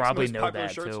should The next probably most know popular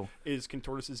that search too. is can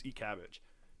tortoises eat cabbage?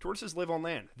 Tortoises live on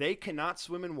land. They cannot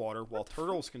swim in water, while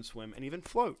turtles can swim and even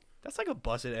float. That's like a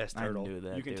busted ass I turtle. knew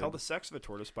that. You can dude. tell the sex of a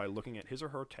tortoise by looking at his or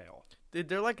her tail. Dude,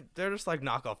 they're just like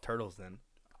knockoff turtles then.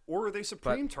 Or are they But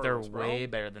supreme turtles, they're bro? way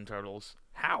better than turtles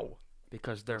How?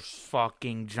 because they're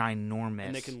fucking ginormous.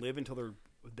 And they can live until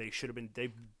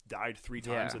they've died 3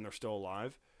 times Yeah. and they're still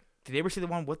alive. Did you ever see the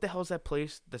one? What the hell is that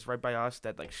place that's right by us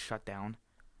that like shut down,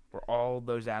 where all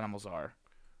those animals are?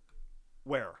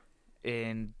 Where?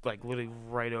 In like literally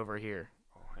right over here.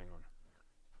 Oh, hang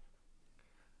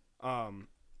on.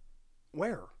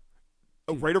 Where?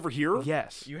 Oh, right over here?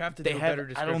 Yes. You have to They do a have. better I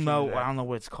description. don't know. than that. I don't know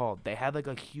what it's called. They have like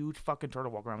a huge fucking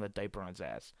turtle walking around with a diaper on its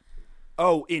ass.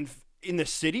 Oh, in the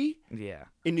city? Yeah.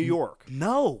 In New York?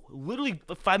 No, literally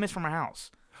 5 minutes from our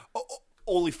house.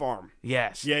 Oli Farm.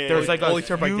 Yes. Yeah, yeah, There's yeah, like yeah, a Oli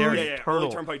Turnpike Dairy. huge Yeah, yeah, turtle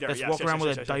Oli Turnpike Dairy. that's Yes, walking yes, around yes, with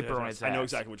yes, a yes, diaper yes, on yes. its I ass. know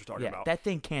exactly what you're talking Yeah, about. that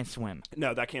thing can't swim.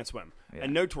 No, that can't swim. Yeah.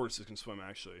 And no tortoises can swim,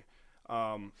 actually.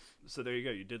 So there you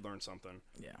go. You did learn something.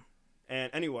 Yeah.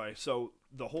 And anyway, so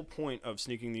the whole point of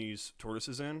sneaking these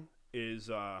tortoises in is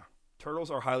turtles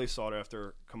are highly sought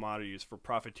after commodities for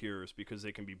profiteers because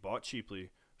they can be bought cheaply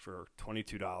for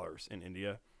 $22 in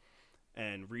India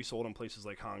and resold in places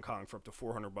like Hong Kong for up to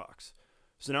 $400.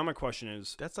 So now my question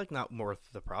is, That's like not worth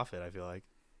the profit, I feel like.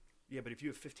 yeah, but if you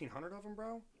have 1,500 of them,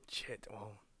 bro, Shit.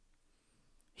 Well,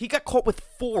 he got caught with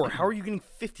 4. How are you getting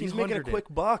 1,500? he's making a quick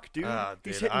buck, dude. Ah,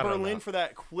 He's dude, hitting I don't Berlin know. for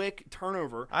that quick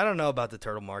turnover. I don't know about the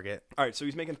turtle market. All right, so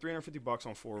he's making $350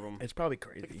 on 4 of them. It's probably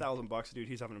Like crazy. $1,000, dude.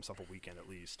 He's having himself a weekend at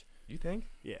least. You think?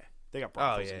 Yeah, they got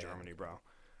brothels yeah, in yeah. Germany, bro.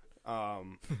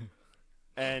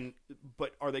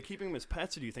 But are they keeping them as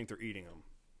pets, or do you think they're eating them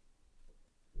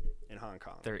in Hong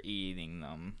Kong? They're eating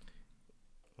them.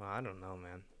 Well, I don't know,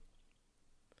 man.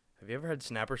 Have you ever had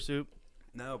snapper soup?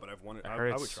 No, but I've wanted. I I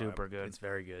heard would it's try it. super good. It's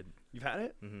very good. You've had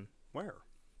it? Mm-hmm. Where?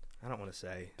 I don't want to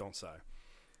say. Don't say.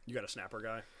 You got a snapper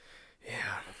guy, Yeah.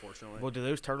 unfortunately. Well, do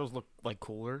those turtles look like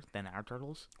cooler than our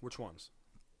turtles? Which ones?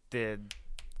 The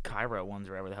Cairo ones,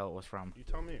 or wherever the hell it was from. You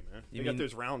tell me, man. You They got mean-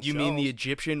 those round You shells. mean the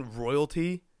Egyptian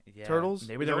royalty? Yeah. Turtles?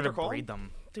 Maybe Is they're that what gonna they're called? breed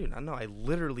them. Dude, I know. I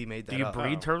literally made that Do you up.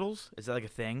 breed Oh. turtles? Is that like a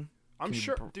thing? I'm Can you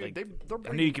sure, br- dude. like- they're I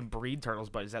breeding. knew you can breed turtles,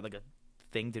 but is that like a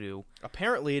thing to do?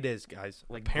 Apparently it is, guys.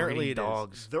 Like Apparently breeding it is.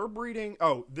 dogs. They're breeding.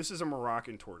 Oh, this is a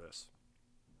Moroccan tortoise.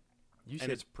 You And said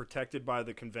it's protected by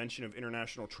the Convention of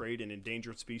International Trade in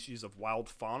Endangered Species of Wild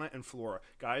Fauna and Flora.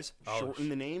 Guys, Oh, shorten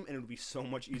the name, and it would be so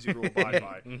much easier to abide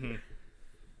by.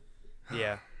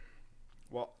 yeah.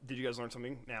 Well, did you guys learn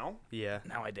something now? Yeah.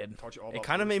 Now I did. Taught you all It about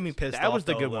kind of made me tortoises. pissed That off. was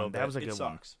the though, good a little one. That bit. was a It good one.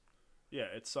 sucks. Yeah,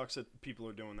 it sucks that people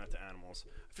are doing that to animals.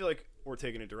 I feel like we're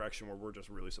taking a direction where we're just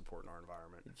really supporting our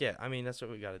environment. Yeah, I mean, that's what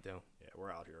we got to do. Yeah,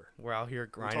 we're out here. We're out here We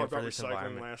grinding talked for about this recycling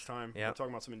environment. last time. Yeah. We're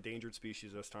talking about some endangered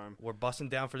species this time. We're busting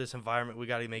down for this environment. We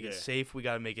got to make it Yeah. safe. We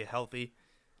got to make it healthy.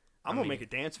 I'm I going to mean- make a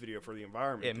dance video for the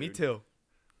environment. Yeah, me dude. too.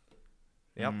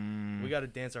 Yep. Mm. We got to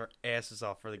dance our asses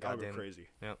off for the I'll go goddamn. crazy.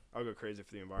 Yep. I'll go crazy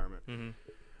for the environment. Mm-hmm.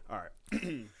 All right.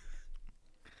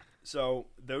 So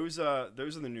those are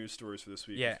the news stories for this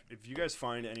week. Yeah. If you guys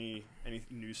find any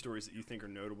news stories that you think are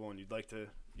notable and you'd like to,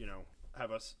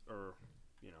 have us or,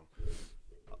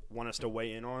 want us to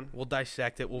weigh in on, We'll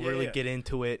dissect it. We'll Yeah, really yeah. get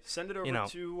into it. send it over know.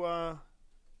 to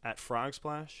at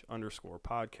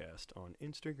frogsplash_podcast on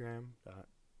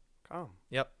Instagram.com.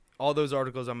 Yep. All those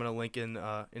articles I'm going to link in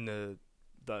the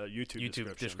The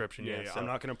YouTube description, yeah, so- I'm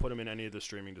not going to put them in any of the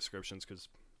streaming descriptions because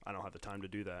I don't have the time to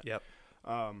do that. Yep.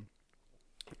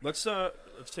 Let's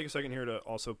take a second here to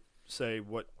also say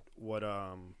what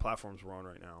platforms we're on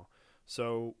right now.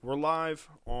 So we're live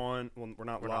on. Well, we're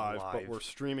not We're not live, but live. we're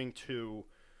streaming to.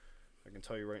 I can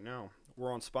tell you right now.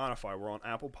 We're on Spotify. We're on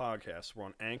Apple Podcasts. We're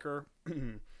on Anchor.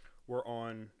 We're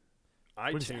on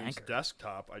What is iTunes Anchor?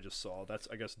 desktop. I just saw. That's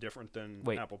I guess different than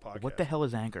Wait, Apple Podcasts. what the hell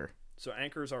is Anchor? So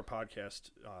Anchor is our podcast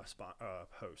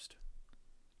host.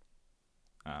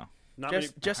 Oh. Not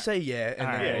Just say yeah, and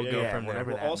All then right, we'll go yeah, from there.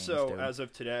 whatever We're that also, means, dude. as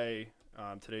of today,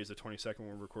 today's the 22nd when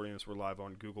we're recording this, we're live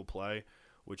on Google Play,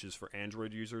 which is for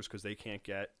Android users because they can't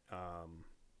get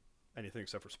anything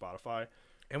except for Spotify.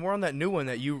 And we're on that new one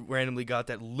that you randomly got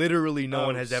that literally no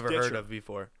one has ever heard Stitcher. of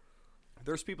before.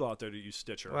 There's people out there that use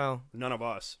Stitcher. Well, None of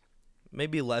us.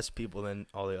 maybe less people than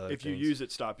all the other If you things. use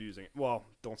it, stop using it. Well,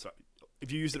 don't stop.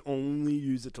 If you use it, only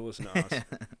use it to listen to us.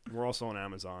 We're also on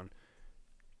Amazon,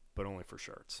 but only for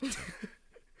shirts.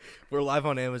 We're live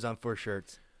on Amazon for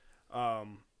shirts. All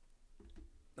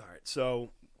right, so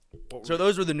So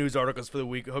those were the news articles for the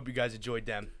week. I hope you guys enjoyed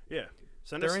them. yeah,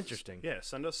 send They're us interesting. Yeah,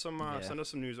 send us some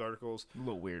news articles. A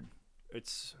little weird.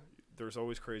 There's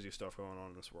always crazy stuff going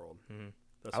on in this world. Mm-hmm.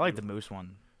 That's I like the moose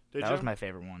one. Did That you? was my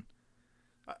favorite one.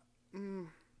 Mm,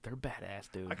 They're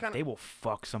badass, dude. I kinda- They will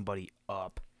fuck somebody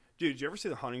up. dude, did you ever see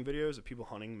the hunting videos of people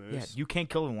hunting moose? Yeah, you can't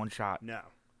kill them in one shot. No,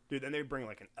 dude. Then they bring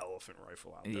like an elephant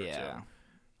rifle out there Yeah. too.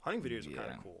 Hunting videos are kind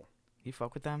Yeah. of cool. You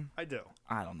fuck with them? I do.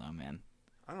 I don't know, man.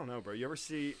 I don't know, bro. You ever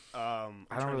see? I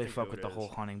don't really fuck with the whole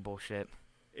whole. hunting bullshit.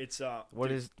 It's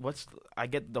I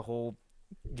get the whole,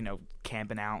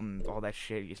 camping out and all that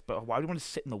shit. But why do you want to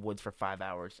sit in the woods for 5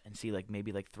 hours and see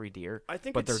maybe 3 deer? I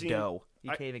think But it's they're seen- doe.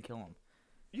 You I- can't even kill them.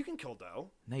 You can kill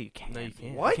doe. No, you can't. No, you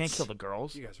can't. What? You can't kill the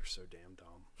girls. You guys are so damn dumb.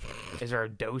 Is there a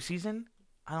doe season?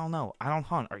 I don't know. I don't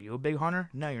hunt. Are you a big hunter?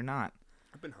 No, you're not.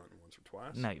 I've been hunting once or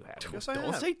twice. No, you haven't. Yes, I Don't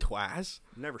have. say twice.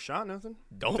 Never shot nothing.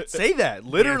 Don't say that.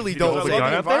 Literally, Did you don't hold I the say love gun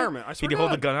the that. out there? environment. I swear Did you to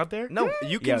hold the God. gun out there? No,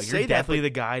 you can Yo, say you're that. definitely But the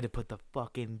guy to put the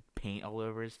fucking paint all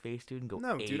over his face, dude, and go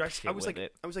No, dude. I shit was with like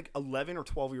it. I was like 11 or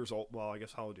 12 years old. Well, I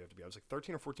guess how old do you have to be? I was like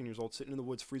 13 or 14 years old, sitting in the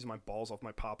woods, freezing my balls off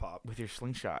my pop. With your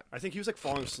slingshot. I think he was like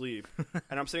falling asleep,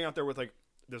 and I'm sitting out there with like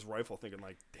this rifle, thinking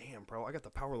like, "Damn, bro, I got the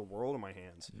power of the world in my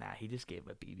hands." Nah, he just gave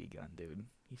a BB gun, dude.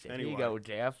 He said, Anyway. "Here you go,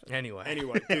 Jeff." anyway,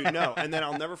 Anyway, dude, no. And then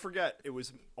I'll never forget. It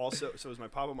was also so it was my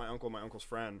papa, my uncle, my uncle's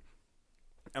friend,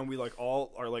 and we like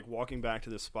all are like walking back to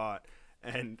this spot,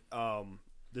 and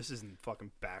this is in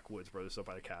fucking backwoods, bro. This is up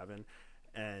by the cabin,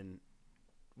 and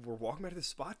we're walking back to this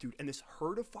spot, dude, and this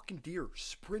herd of fucking deer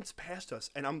sprints past us,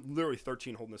 and I'm literally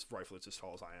 13 holding this rifle. It's as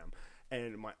tall as I am,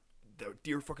 and the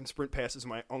deer fucking sprint passes.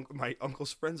 My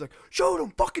uncle's friend's like, "Shoot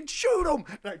him, fucking shoot him!"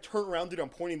 And I turn around, dude. I'm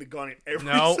pointing the gun at every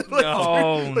No, single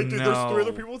no. like, dude, there's 3 other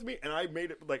No. people with me, and I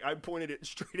made it like I pointed it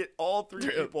straight at all 3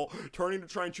 people, turning to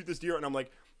try and shoot this deer, and I'm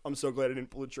like, I'm so glad I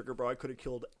didn't pull the trigger, bro. I could have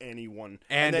killed anyone.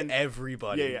 and then,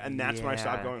 everybody. yeah, and that's when I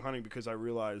stopped Yeah. going hunting because I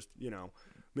realized,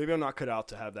 maybe I'm not cut out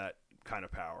to have that kind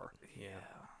of power. Yeah.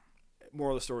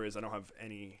 Moral of the story is I don't have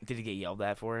any. Did he get yelled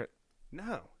at for it?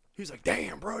 No. He's like,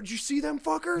 "Damn, bro, did you see them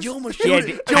fuckers? You almost Yeah, shoot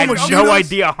dude, it. I had almost no shoot us?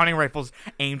 idea a hunting rifle's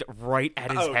aimed right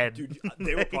at his Oh, head. dude,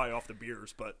 they were probably off the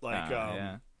beers, but like,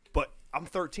 yeah. but I'm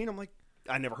 13. I'm like,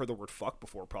 I never heard the word fuck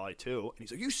before, probably too. And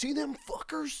he's like, "You see them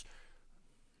fuckers?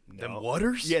 Them No.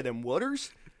 waters? Yeah, them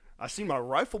waters. I see my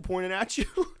rifle pointed at you."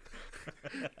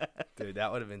 Dude,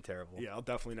 that would have been terrible. Yeah, I'll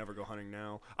definitely never go hunting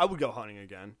now. I would go hunting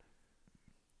again,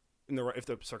 if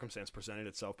the circumstance presented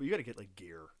itself. But you got to get like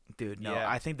gear. Dude, no. Yeah.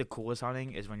 I think the coolest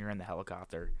hunting is when you're in the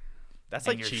helicopter. That's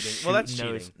and like you're cheating. Well, that's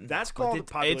shooting cheating. those- That's but called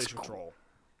it's population cool. control.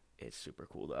 It's super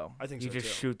cool though. I think you so, just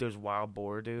too. shoot those wild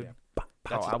boar, dude. Yeah.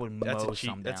 Oh, I would that's mow a cheat.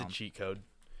 some That's a down. cheat code.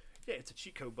 Yeah, it's a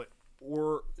cheat code, okay.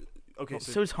 Well,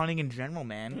 So, so is hunting in general,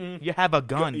 man. You have a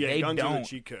gun. yeah, they guns are the don't.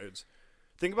 cheat codes.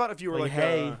 Think about if you were Like, like,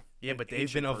 hey, Yeah, an but they've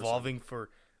ancient been person. evolving for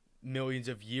millions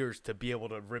of years to be able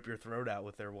to rip your throat out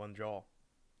with their one jaw.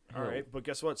 All right, but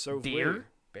guess what? So have Deer? we.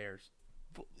 Bears.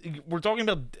 We're talking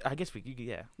about. I guess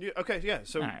yeah. Yeah, okay, yeah.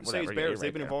 So All right, say whatever, it's yeah, bears. you're They've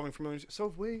right been there. evolving for millions. So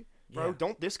have we, bro. Yeah.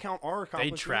 Don't discount our They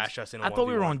accomplishments. trash us in a I thought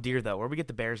we were 1v1. on deer though. Where we get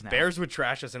the bears now? Bears would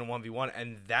trash us in a 1v1,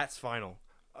 and that's final.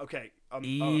 Okay,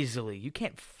 Easily. You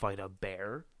can't fight a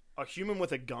bear. a human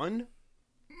with a gun.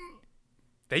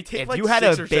 They take If like you had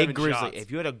 6 a or big 7 grizzly, shots. if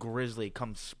you had a grizzly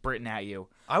come sprinting at you,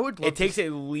 I would love it takes to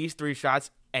at least 3 shots,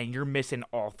 and you're missing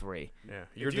all 3. Yeah,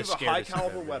 you're If you the have a high scariest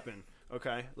caliber ever. weapon,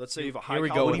 okay. Let's say you have a high Here we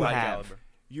caliber go with do you high have? caliber.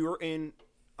 You're in,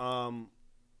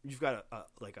 you've got a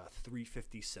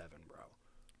 357, bro.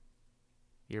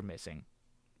 You're missing.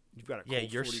 You've got a Yeah,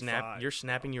 Colt you're 45. You're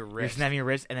snapping your You're wrist. snapping your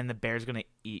wrist, and then the bear's gonna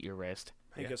eat your wrist.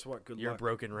 Hey, Yeah. guess what? Good Your luck.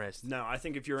 broken wrist. No, I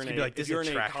think if you're in It's a gonna be like, if this you're is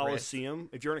in a trash wrist. coliseum,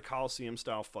 if you're in a coliseum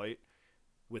style fight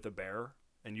with a bear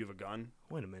and you have a gun,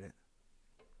 Wait a minute.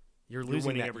 You're You're losing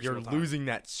winning that. every You're single time. losing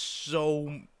that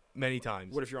so many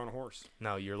times. what if you're on a horse?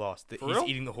 No, you're lost. For He's real?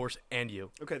 eating the horse and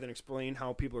you. Okay, then explain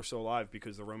how people are still alive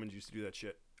because the Romans used to do that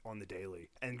shit on the daily.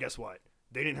 And guess what?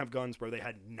 They didn't have guns, bro. They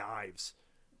had knives.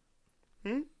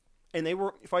 And they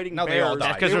were fighting No, bears. they all died.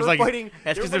 That's because They there's were like fighting,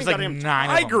 that's they were because there's like fighting 9 goddamn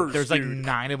of them. tigers, There's like dude.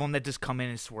 9 of them that just come in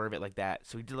and swerve it like that.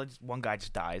 So he did, like, just one guy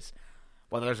just dies,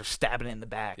 while the others are stabbing it in the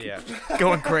back, Yeah.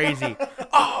 going crazy.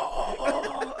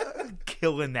 Oh,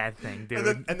 killing that thing, dude.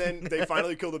 And then they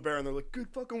finally kill the bear, and they're like, "Good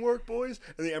fucking work, boys!"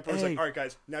 And the Emperor's Hey. like, "All right,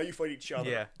 guys, now you fight each other."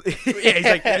 Yeah. Yeah, he's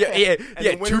like, yeah. And Yeah,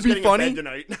 the to winner's be getting a bed funny.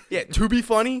 tonight. Yeah, to be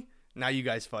funny. Now you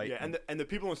guys fight. Yeah, and the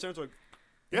people in stands are like,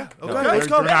 "Yeah, No, okay, they're, let's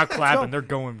go." they're not Let's clapping. go. They're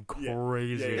going Yeah.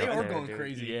 crazy. Yeah, yeah, up they are there, going dude.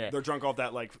 crazy. Yeah. They're drunk off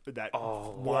that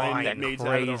Oh, wine that that made out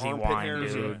of their crazy armpit wine,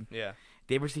 hairs. dude. Yeah.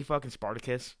 They ever see fucking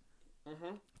Spartacus?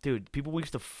 Mm-hmm. Dude, people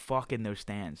used to fuck in those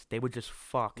stands. They would just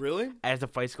fuck Really? as the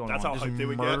fight's going That's on. how Just hyped they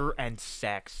would get? murder and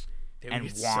sex. They would And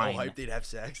get wine. so hyped they'd have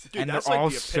sex. Dude, and that's they're like all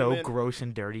the so epitome- gross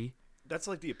and dirty. That's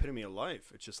like the epitome of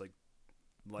life. It's just like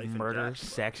life Murder, and death, bro.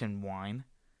 sex, and wine.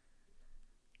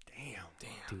 Damn.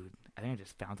 Dude, I think I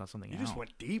just found out something You else. just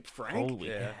went deep, Frank. Holy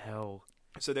Yeah. hell.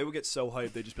 So they would get so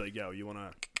hyped, they'd just be like, "Yo, you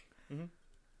wanna Mhm.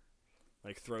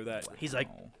 like throw that?" He's like,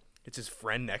 Wow. it's his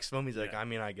friend next to him. He's like, Yeah. I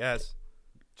mean, I guess.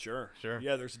 Sure. Sure.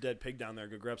 Yeah, there's a dead pig down there.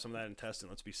 Go grab some of that intestine.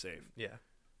 Let's be safe. Yeah.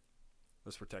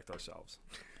 Let's protect ourselves.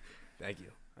 Thank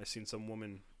you. I seen some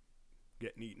woman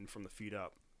getting eaten from the feet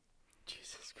up.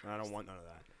 Jesus I don't want none of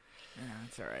that. Yeah,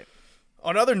 that's all right.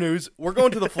 On other news, we're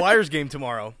going to the Flyers game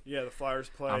tomorrow. Yeah, the Flyers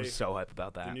play I'm so hyped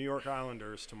about the that. New York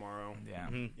Islanders tomorrow Yeah.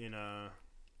 Mhm. in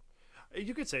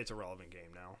you could say it's a relevant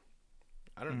game now.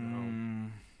 I don't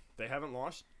know. They haven't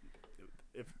lost.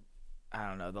 I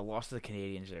don't know. The loss to the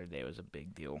Canadians the other day was a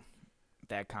big deal.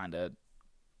 That kind of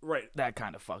Right.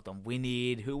 fucked them. We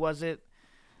need, who was it?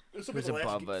 This will be Who's the last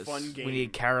above us? fun game. We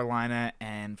need Carolina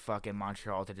and fucking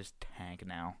Montreal to just tank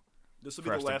now. This will for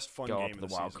be us the to last fun go game up of the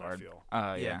the wild season. card.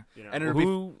 I feel. Yeah. You know? And Well,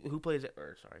 it'll be who plays it?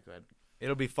 Or sorry, go ahead.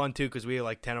 It'll be fun too because we have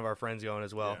like 10 of our friends going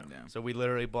as well. Yeah. Yeah. So we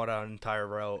literally bought out an entire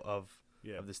row of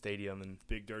Yeah. the stadium and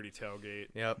Big dirty tailgate.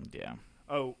 yep. Yeah.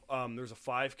 Oh, there's a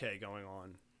 5K going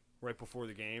on right before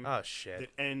the game. Oh shit.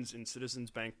 That ends in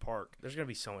Citizens Bank Park. There's gonna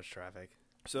be so much traffic.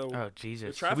 So Oh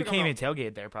Jesus. traffic We on can't even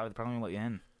tailgate there. Probably won't let you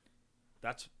in.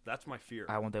 that's my fear.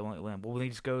 I won't. They won't let you in. Well, we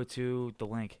just go to the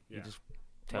link. Yeah. You just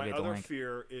My tailgate the other link.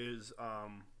 fear is,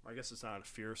 I guess it's not a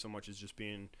fear so much as just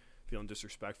feeling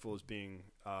disrespectful, as being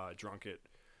drunk at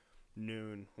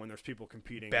noon when there's people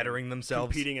Bettering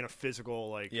themselves. competing in a physical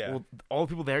like. Yeah. Well, all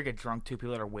the people there get drunk too.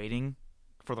 People that are waiting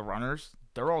for the runners,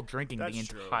 they're all drinking That's the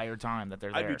true. entire time that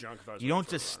they're I'd there. be drunk if I was. You waiting don't for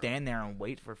a just runner. stand there and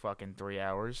wait for fucking 3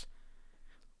 hours.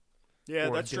 Yeah,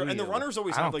 or that's do true. And the you? runners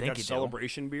always I have don't like think that you do.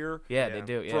 celebration beer. Yeah, Yeah. they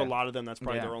do. Yeah. For a lot of them, that's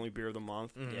probably Yeah. their only beer of the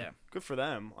month. Mhm. Yeah, Good for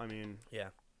them. I mean, Yeah.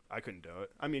 I couldn't do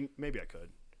it. I mean, maybe I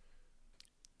could.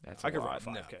 that's a I could run lot. a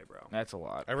 5K, bro. That's a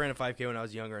lot. I ran a 5K when I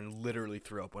was younger and literally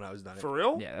threw up when I was done. For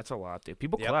real? Yeah, that's a lot, dude.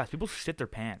 People Yep. collapse. People shit their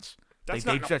pants. That's Like,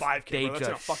 not they in a just- 5K, they bro. That's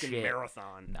in a just fucking shit.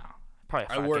 marathon. No, probably a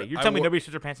I 5K. wore- You're I telling me wore- nobody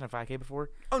shit their pants in a 5K before?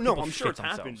 Oh no, People I'm sure shit it's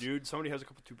happened, themselves. dude. Somebody has a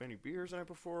couple too many beers the night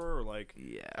before, or like.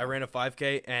 Yeah. I ran a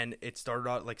 5K and it started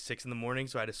out at like 6 in the morning,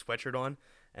 so I had a sweatshirt on,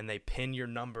 and they pin your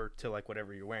number to like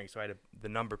whatever you're wearing. So I had the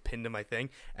number pinned to my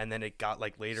thing, and then it got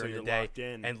like later So in the you're day, locked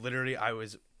in. and literally I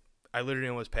literally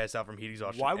almost passed out from heat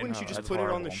exhaustion. Why and- wouldn't you Oh, just that's put it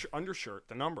on the horrible. undershirt,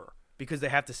 the number? Because they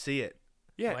have to see it.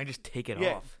 Yeah. Why just take it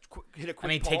Yeah. off? Hit a quick I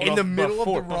mean, pause. take it In off the middle of the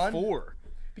before, run? Before.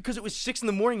 Because it was 6 in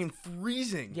the morning and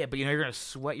freezing. Yeah, but you know you're gonna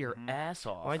sweat your ass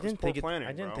off. Well, I didn't poor think it. planning,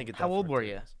 I didn't bro. think it. How that old far were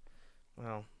into you? this.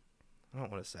 Well, I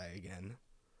don't want to say again.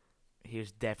 He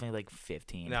was definitely like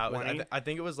 15. No, I 20?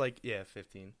 think it was like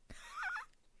 15.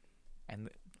 And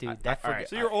dude, I that forget-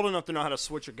 So you're old enough to know how to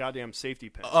switch a goddamn safety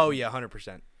pin. Oh yeah,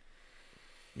 100%.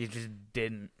 you just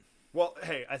didn't. Well,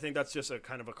 hey, I think that's just a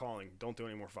kind of a calling. Don't do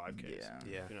any more 5Ks. Yeah.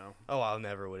 Yeah. You know, Oh, I'll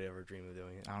never would ever dream of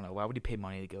doing it. I don't know. Why would you pay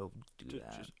money to go do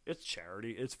that? it's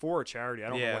charity. It's for a charity. I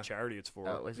don't know Yeah. what charity it's for.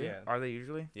 Oh, is it? Yeah. Are they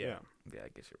usually? Yeah. Yeah, I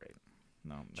guess you're right.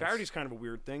 No, that's- Charity's kind of a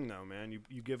weird thing, though, man.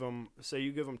 You give them, say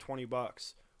you give them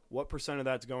 $20. What percent of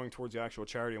that's going towards the actual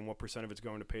charity, and what percent of it's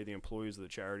going to pay the employees of the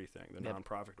charity thing, the Yep.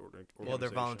 nonprofit organization? Well, they're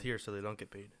volunteers, so they don't get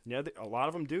paid. Yeah, a lot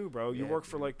of them do, bro. You Yeah, work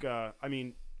for dude. like, I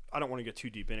mean, I don't want to get too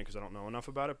deep in it because I don't know enough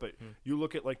about it, but you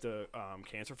look at like the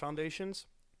cancer foundations.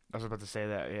 I was about to say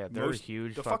that. Yeah, they're Most-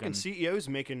 huge. The fucking CEOs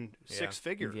making six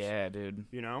figures. Yeah, dude.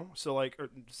 You know, so like or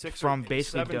six From or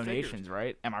basically 7 donations, figures.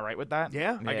 right? Am I right with that?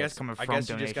 Yeah, I guess it's coming I from guess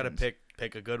you just got to donations.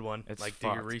 pick a good one. It's like do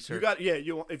your fucked. research. You got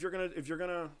if you're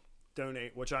gonna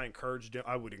donate, which I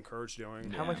would encourage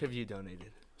doing. How Yeah. much have you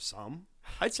donated? Some,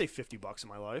 I'd say $50 in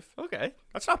my life. Okay.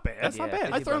 That's not bad. That's not Yeah, bad.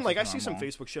 I 50 throw in bucks like I is see some normal.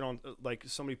 Facebook shit on like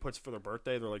somebody puts for their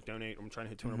birthday. They're like donate. I'm trying to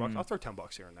hit $200. I'll throw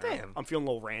 $10 here and there. Damn. I'm feeling a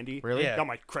little randy. Really? Yeah. Got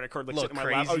my credit card like Look sitting in my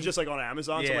lap. I was crazy. just like on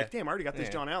Amazon. So I'm Yeah. like, damn, I already got this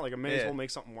Yeah. done out. Like I may as Yeah. well make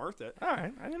something worth it. All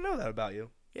right. I didn't know that about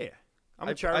you. Yeah, I'm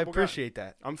I a charitable appreciate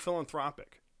that. guy. I'm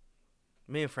philanthropic.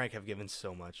 Me and Frank have given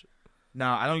so much. No,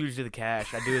 I don't usually do the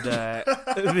cash. I do the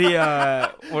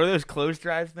what are those clothes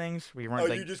drive things where you run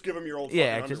like just give them your old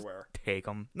yeah, fucking just underwear. take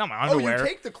them. Not my Oh, underwear. you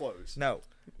take the clothes. No,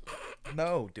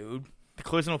 no, dude. the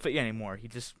clothes don't fit you anymore. You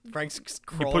just Frank's you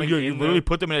crawling you in literally there.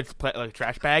 put them in a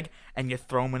trash bag and you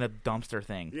throw them in a dumpster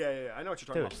thing. Yeah, I know what you're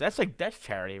talking Dude, about. so that's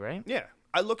charity, right? Yeah,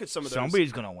 I look at some of those.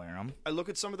 Somebody's gonna wear them. I look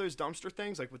at some of those dumpster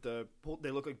things, like with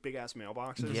they look like big ass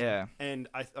mailboxes. Yeah. And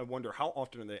I wonder how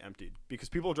often are they emptied, because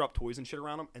people drop toys and shit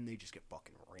around them, and they just get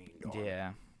fucking rained on.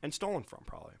 Yeah. And stolen from,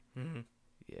 probably. Mhm.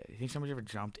 Yeah. You think somebody ever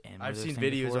jumped in? one I've of those seen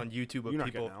things videos before? on YouTube of You're not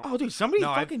people. getting out. Oh, dude, somebody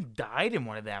No, fucking died in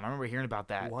one of them. I remember hearing about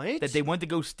that. What? That they went to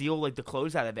go steal like the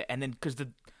clothes out of it, and then because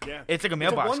Yeah. it's like a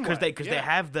mailbox one-way, they yeah.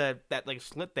 have that like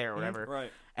slit there or whatever,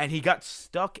 Right. and he got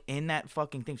stuck in that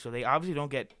fucking thing. So they obviously don't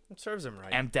get It serves him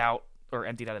right. emptied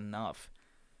out enough.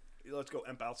 Let's go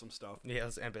emp out some stuff. Yeah,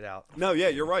 let's amp it out. No, yeah,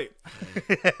 you're right.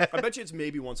 I bet you it's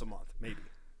maybe once a month, maybe.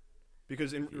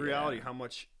 Because in reality, how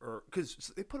much, or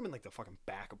because they put them in like the fucking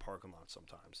back of parking lots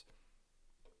sometimes.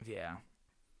 Yeah.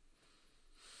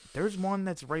 There's one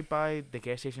that's right by the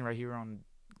gas station right here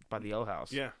by the L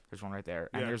House. Yeah, There's one right there,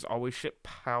 and Yeah. there's always shit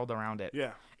piled around it.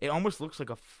 yeah. It almost looks like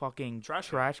a fucking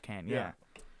Trash can. Yeah.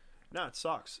 Yeah. No, it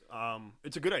sucks.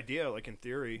 It's a good idea, like in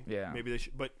theory. Yeah. Maybe they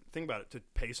should, but think about it. To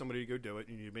pay somebody to go do it,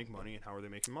 you need to make money, and how are they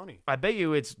making money? I bet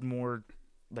you it's more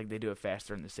like they do it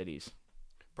faster in the cities.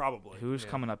 Probably. Who's Yeah.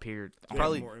 coming up here? They have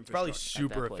Probably, more probably infrastructure.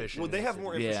 super At that place. efficient. Well, in they the have city.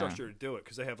 more Yeah. infrastructure to do it,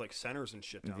 because they have like centers and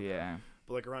shit down there. Yeah.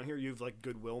 But like around here, you have like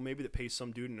Goodwill maybe that pays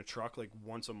some dude in a truck like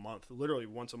once a month, literally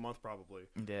once a month probably.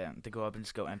 Yeah. To go up and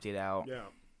just go empty it out. Yeah.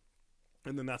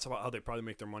 And then that's about how they probably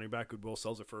make their money back. Goodwill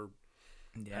sells it for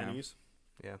Yeah. pennies.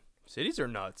 Yeah, cities are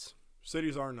nuts.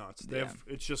 Cities are nuts. They Yeah. have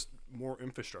it's just more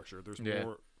infrastructure. There's Yeah.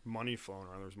 more money flowing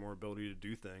around. There's more ability to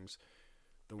do things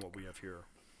than what we have here.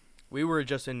 We were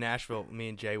just in Nashville. Me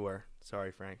and Jay were.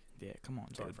 Sorry, Frank. Yeah. Come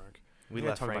on, Sorry, dude. Frank. We We gotta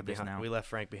left talk Frank about this behind. now. We left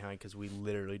Frank behind because we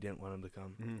literally didn't want him to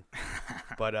come.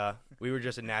 Mhm. But we were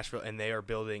just in Nashville, and they are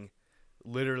building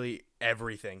literally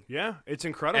everything. Yeah, it's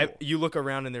incredible. You look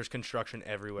around, and there's construction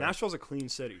everywhere. Nashville's a clean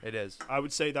city. It is. I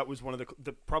would say that was one of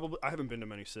the probably I haven't been to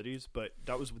many cities, but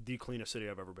that was the cleanest city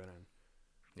I've ever been in.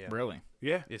 Yeah. Really?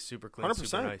 Yeah. It's super clean. 100%.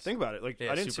 Super nice. Think about it. Like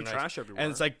Yeah, I didn't see super nice. trash everywhere.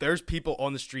 And it's like there's people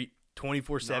on the street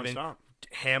 24/7, nonstop.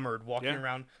 hammered, walking Yeah.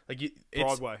 around. Like it's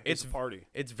Broadway. It's It's a party.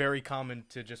 It's very common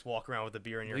to just walk around with a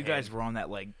beer in your You hand. guys were on that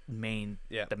like main,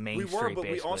 Yeah. the main We street. were, but we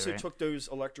basically, also right? took those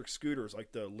electric scooters,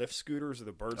 like the Lyft scooters or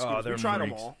the Bird Oh, scooters. they're We tried them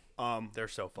freaks. all. They're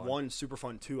so fun. One super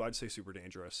fun, two I'd say super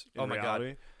dangerous. In Oh my God.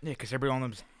 reality. Yeah, because everybody on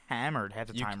them's hammered half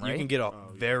the You, time, you right? can get a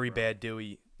Oh, yeah, very bro. bad Dewey.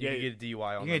 You Yeah, can get a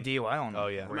DUI on You can get a them. DUI on them. Oh,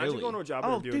 yeah. Imagine Really? going to a job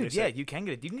Oh, interview and dude, they yeah, say, you can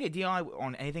get it. You can get a DUI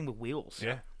on anything with wheels.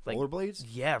 Yeah. Like, rollerblades?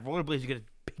 yeah, rollerblades. You get a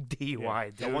big DUI,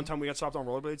 dude. That one time we got stopped on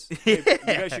rollerblades. Hey, you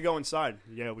guys should go inside.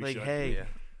 Yeah, we like, should. hey, Yeah.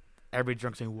 everybody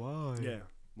drunk saying, why? Yeah.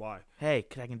 Why? Hey,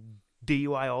 'cause I can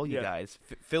DUI all you Yeah. guys.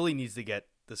 Philly needs to get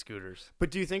the scooters. But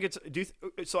do you think it's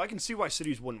so? I can see why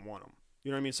cities wouldn't want them.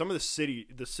 You know what I mean? Some of the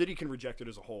city can reject it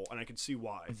as a whole, and I can see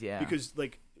why. Yeah. Because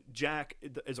like Jack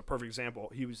is a perfect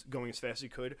example. He was going as fast as he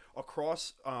could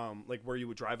across like where you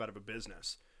would drive out of a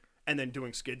business, and then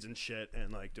doing skids and shit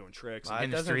and like doing tricks. That In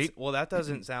the doesn't- street? Well, that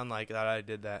doesn't sound like that I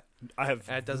did that. I have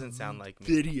That doesn't sound like me.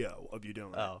 video of you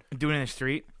doing that. Oh. Doing it in the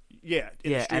street. Yeah. In the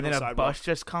Yeah, street and on then the a sidewalk. bus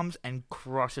just comes and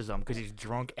crushes him because he's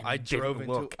drunk and I didn't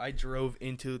look. drove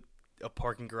into a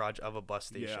parking garage of a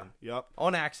bus Yeah. station Yep.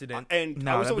 on accident. And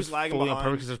No, I was that always lagging fully on behind.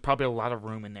 purpose because there's probably a lot of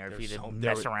room in there if you There's didn't so-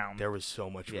 mess there, around. There was so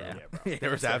much room. Yeah. Yeah, bro.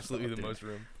 There was That's absolutely the dude. most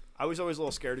room. I was always a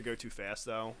little scared to go too fast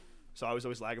though, so I was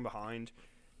always lagging behind,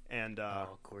 and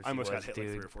of course I he almost got was, hit like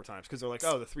dude. 3 or 4 times because they're like,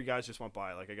 "Oh, the 3 guys just went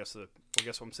by. Like, I guess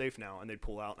I'm safe now." And they'd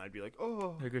pull out, and I'd be like,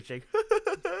 "Oh, They're good shake.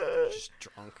 just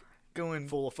drunk, Going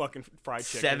full of fucking fried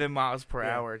chicken." 7 miles per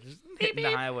Yeah. hour, just hitting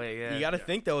the highway. Yeah, You got to Yeah.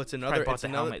 think though, it's Probably another. bought It's the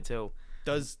another. helmet too.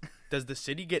 Does the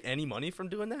city get any money from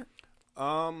doing that?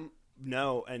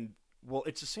 No, and well,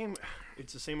 it's the same.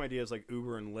 It's the same idea as like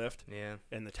Uber and Lyft Yeah.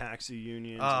 and the taxi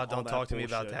unions. Oh, and all don't that talk to me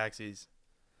about bullshit. taxis.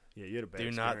 Yeah, you had a bad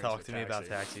Do not experience talk with to me about taxi.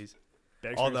 taxis.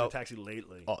 Bad experience Although- with taxi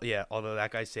lately, Oh, yeah, although that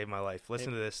guy saved my life.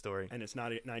 Listen to this story. and it's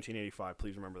not 1985.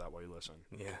 Please remember that while you listen.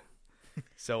 Yeah.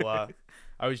 So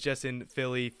I was just in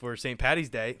Philly for St. Patty's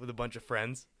Day with a bunch of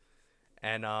friends,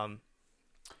 and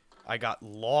I got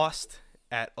lost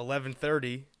at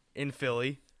 11:30 in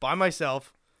Philly by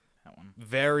myself, That one.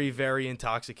 very, very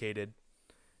intoxicated,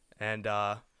 and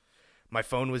my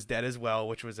phone was dead as well,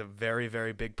 which was a very,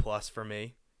 very big plus for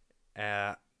me.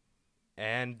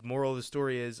 And moral of the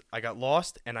story is I got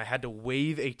lost, and I had to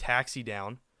wave a taxi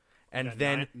down, and Yeah,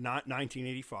 then not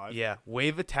 1985. yeah,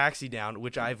 wave a taxi down,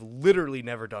 which I've literally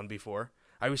never done before.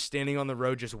 I was standing on the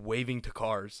road just waving to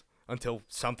cars until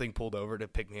something pulled over to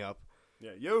pick me up.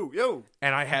 Yeah. Yo.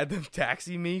 And I had them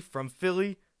taxi me from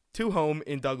Philly to home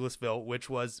in Douglasville, which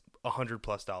was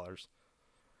 $100+.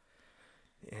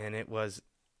 And it was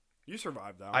You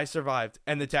survived though. I survived,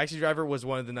 and the taxi driver was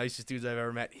one of the nicest dudes I've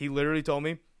ever met. He literally told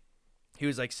me, he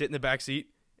was like, sit in the back seat.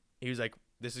 He was like,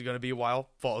 this is gonna be a while.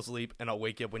 Fall asleep, and I'll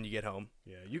wake you up when you get home.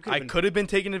 Yeah, you I could have been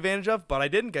taken advantage of, but I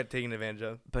didn't get taken advantage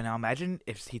of. But now imagine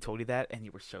if he told you that and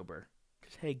you were sober.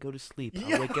 Just, hey, go to sleep.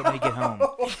 I'll wake up when you get home.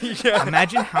 Yeah.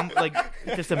 Imagine how, like,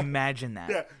 just imagine that.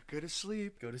 Yeah, go to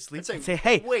sleep. Go to sleep. Say,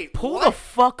 hey, wait, pull what? the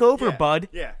fuck over, Yeah, bud.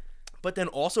 Yeah. But then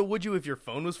also, would you if your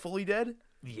phone was fully dead?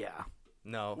 Yeah.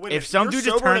 No. Wait, If some you're dude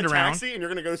just sober in turned a around- taxi and you're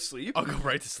gonna go to sleep. I'll go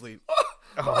right to sleep.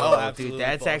 Oh, absolutely dude,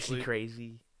 that's fall actually asleep.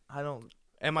 crazy. I don't.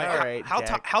 Am I? All right,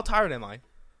 Jack. How tired am I?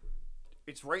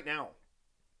 It's right now.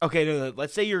 Okay, no,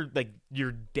 let's say you're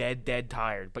dead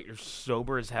tired, but you're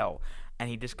sober as hell, and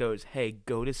he just goes, "Hey,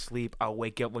 go to sleep. I'll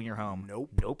wake you up when you're home."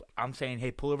 Nope. I'm saying,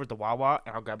 hey, pull over at the Wawa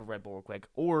and I'll grab a Red Bull real quick,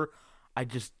 or I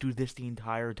just do this the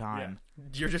entire time.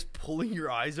 You're just pulling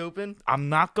your eyes open. I'm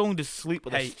not going to sleep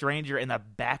with Hey. a stranger in the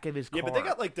back of his car. Yeah, but they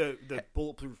got like the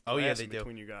bulletproof Oh, yeah, glass they in do.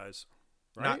 between you guys.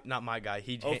 Right? Not my guy.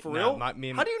 He. Oh, for no, real? me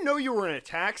and How do you know you were in a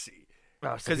taxi? Oh,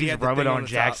 'cause he he's had the rubbing thing on on the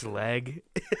Jack's top. leg.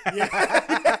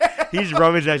 Yeah. He's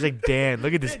rubbing Jack's like, Dan,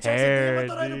 look at this Jack's like, hair. damn, I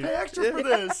thought I had to dude." pay extra for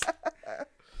this.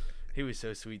 He was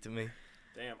so sweet to me.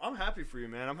 Damn, I'm happy for you,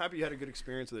 man. I'm happy you had a good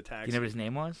experience with a Do taxi. you know what his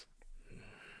name was?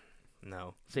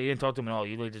 No. So you didn't talk to him at all.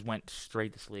 You literally just went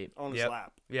straight to sleep. On his Yep.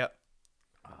 lap. Yep.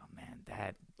 Oh man,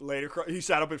 that. Laid across. He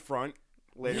sat up in front.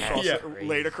 Laid Yeah. across. Yeah. The,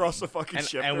 laid across the fucking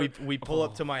shifter. And we pull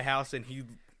up to my house and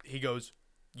he goes,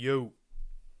 "Yo,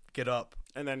 get up."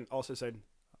 And then also said,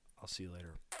 "I'll see you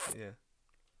later." Yeah.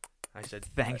 I said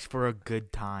Thanks for a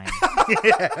good time.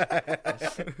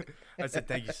 I said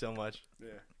thank you so much. Yeah.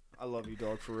 I love you,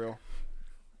 dog, for real.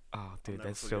 Oh, dude, never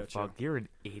that's so forget you. fucked. You're an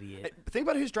Hey, idiot. think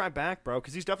about his drive back, bro,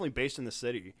 because he's definitely based in the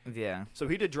city. Yeah. So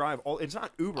he did drive all. It's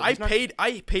not Uber. I He's not-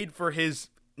 paid for his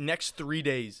next 3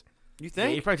 days. You Yeah,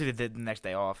 think? you probably did the next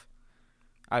day off.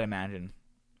 I'd imagine.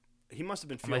 He must have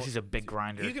been feeling. Unless he's a big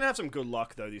grinder. He's gonna have some good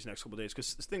luck though these next couple days.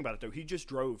 Because think about it though, he just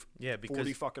drove Yeah, because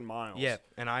 40 fucking miles. yeah,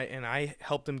 and I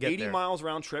helped him get 80 there. miles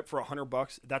round trip for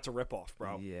 $100. That's a ripoff,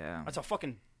 bro. Yeah. That's a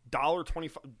fucking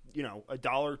 $1.25. You know,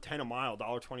 $1.10 a mile,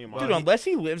 $1.20 a mile. Dude, unless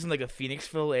he lives in like a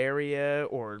Phoenixville area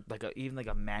or like even like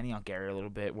a Manioc area a little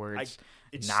bit where it's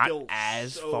it's not still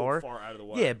as so far. out of the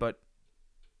way. Yeah, but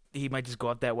he might just go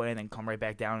up that way and then come right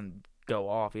back down and go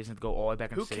off. He doesn't go all the way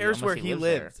back in Who the city cares unless where he lives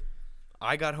there. lived?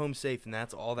 I got home safe, and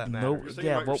that's all that No, matters. thinking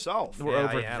yeah, about well, yourself. we're Yeah,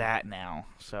 over I am. that now.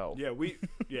 So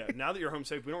Yeah, now that you're home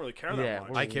safe, we don't really care that yeah, much.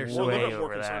 we're I care We're so a little way bit more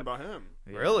over concerned that. about him.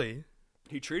 Yeah. Really?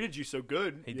 He treated you so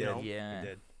good. He you did. know? Yeah. He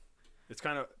did. It's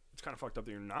kind of fucked up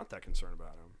that you're not that concerned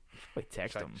about him. Wait,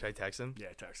 text him. Should I text him? Yeah,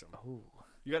 text him. Oh,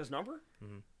 You got his number?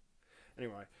 Mhm.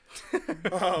 Anyway,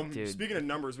 Dude. speaking of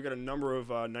numbers, we got a number of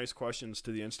nice questions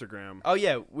to the Instagram. Oh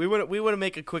yeah, we want to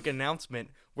make a quick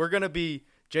announcement. We're gonna be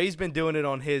Jay's been doing it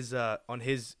on his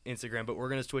Instagram, but we're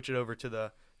gonna switch it over to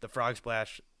the Frog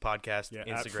Splash podcast Yeah,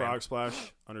 Instagram. at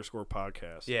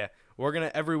 @frogsplash_podcast. Yeah, we're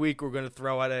gonna every week we're gonna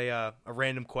throw out a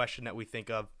random question that we think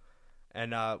of,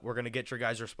 and we're gonna get your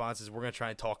guys' responses. We're gonna try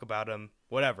and talk about them.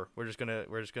 Whatever. We're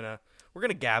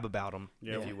gonna gab about them,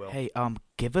 Yeah. if you will. hey,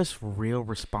 give us real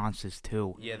responses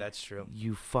too. Yeah, that's true.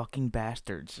 You fucking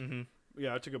bastards. Hmm.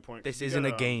 Yeah, that's a good point. This We isn't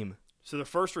got, a game. So the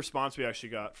first response we actually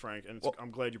got, Frank, and Well,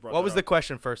 I'm glad you brought. What that was the up.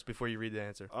 question first before you read the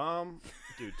answer?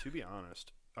 Dude, to be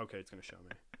honest, okay, it's gonna show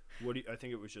me. I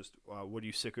think it was just, what do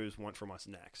you sickos want from us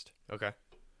next? Okay.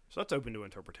 So that's open to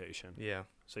interpretation. Yeah.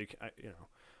 So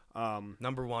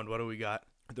Number one. What do we got?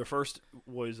 the first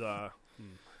was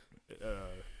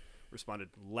responded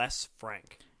less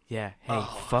Frank. Yeah. Hey,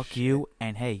 Oh, fuck you,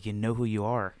 and hey, you know who you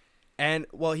are. And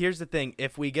well, here's the thing: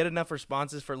 if we get enough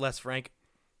responses for Les Frank,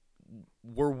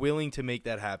 we're willing to make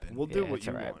that happen. We'll do Yeah, what it's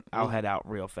you all right. want. I'll head out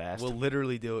real fast. We'll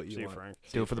literally do what you See you, want. Frank.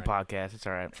 do it for the podcast. It's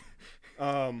all right.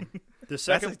 The That's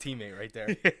second a teammate right there.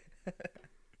 the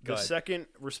Go ahead. second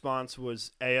response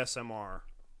was ASMR,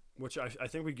 which I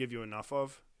think we give you enough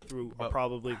of through But-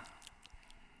 probably.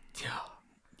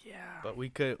 Yeah. But we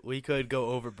could go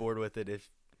overboard with it if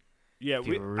Yeah, If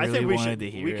you I think really we wanted should. to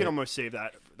hear We can it. almost save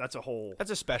that. That's a whole. that's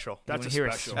a special. That's You a wanna hear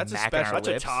us special. That's a smacking our special. That's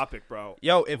a lips? topic, bro.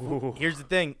 Yo, if Ooh. here's the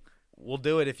thing, we'll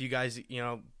do it if you guys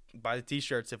buy the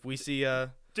t-shirts. If we see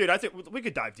Dude, I think we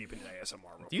could dive deep into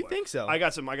ASMR. Real do you quick. think so? I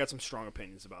got some strong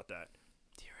opinions about that.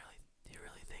 Do you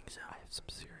really think so? I have some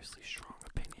seriously strong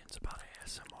opinions about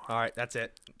ASMR. All right, that's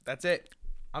it.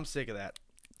 I'm sick of that.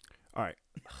 All right.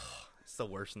 It's the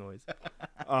worst noise.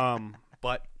 Um,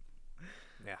 But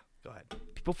yeah, go ahead.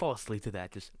 People fall asleep to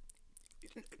that. Just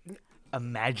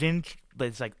imagine, but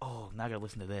it's like, oh, now I gotta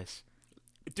listen to this.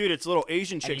 Dude, it's little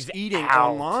Asian and chicks he's eating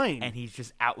out, online. and he's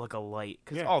just out like a light.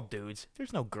 Because Yeah. all dudes,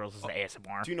 there's no girls as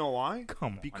ASMR. Do you know why?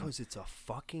 Come on. Because it's a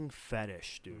fucking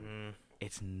fetish, dude.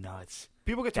 It's nuts.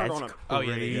 People get turned That's on it. Oh,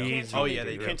 yeah, they do. You can't crazy. tell me- yeah,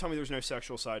 they you do. can't tell me there's no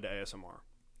sexual side to ASMR.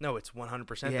 No, it's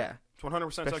 100% Yeah. that. It's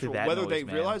 100% Especially sexual. that Whether noise, they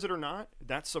man. realize it or not,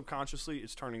 that subconsciously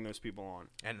is turning those people on.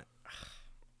 And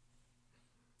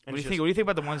What do you it's think? What do you think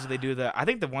about the ones that they do? I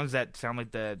think the ones that sound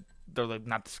like they're like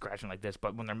not scratching like this,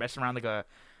 but when they're messing around like a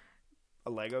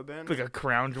Lego bin?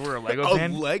 crown jewel or a Lego a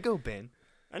bin, Lego bin.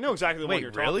 I know exactly the one Wait,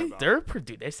 you're really? talking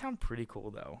about. they sound pretty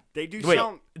cool though. They do Wait,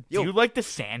 sound... Do you like the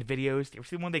sand videos? Do you ever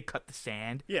see when they cut the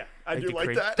sand? Yeah, I Like do the like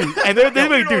cra- that. Dude, and they're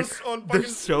Dude, dude, on the fucking-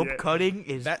 soap yeah. cutting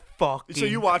is That- fucking. So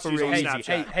you watch these on crazy.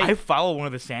 Snapchat. Hey, I follow one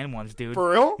of the sand ones, dude.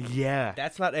 For real? Yeah.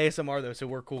 That's not ASMR though, so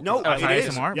we're cool. No, Oh, it's it not is.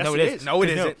 ASMR? Yes, No, it it is. is. No, it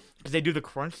isn't. Because they do the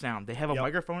crunch sound. They have a Yep.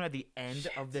 microphone at the end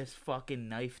of this fucking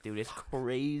knife, dude. It's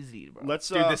crazy, bro. Let's...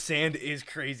 Dude, the sand is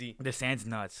crazy. The sand's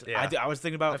nuts. Yeah. I was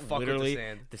thinking I about fuck with the literally.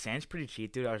 sand. The sand's pretty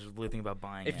cheap, dude. I was really thinking about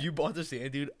buying it. If you bought the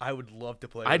sand, dude, I would love to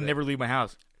play. I'd with it. never leave my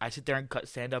house. I sit there and cut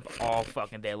sand up all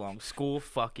fucking day long. School,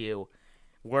 fuck you.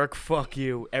 Work, fuck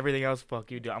you. Everything else, fuck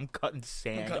you, dude. I'm cutting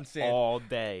sand, cutting sand. all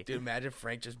day. Dude, imagine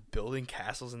Frank just building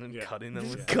castles and then Yeah. cutting them.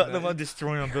 with Cutting them sand. up,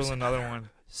 destroying them, building another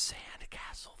one. Sand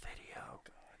castle video.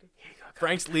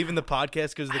 Frank's leaving the podcast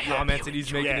because of the hope comments, you and he's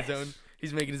enjoy making it. his own.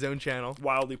 He's making his own channel.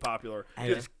 Wildly popular. I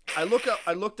Dude, just- I looked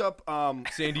up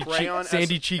Sandy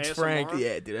Sandy Cheeks ASMR. Frank.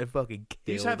 Yeah, dude, I fucking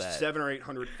These killed have that. 700,000 or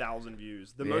 800,000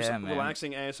 views. The Yeah, most man.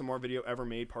 relaxing ASMR video ever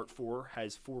made, Part 4,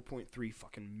 has 4.3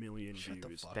 fucking million Shut the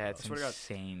views. fuck That's Swear to God.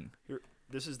 insane.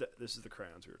 This is the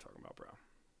crayons we were talking about, bro.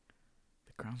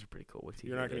 The crowns are pretty cool. Wait till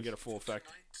You're you not hear gonna get a this. full effect.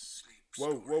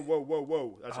 Whoa, whoa, whoa, whoa,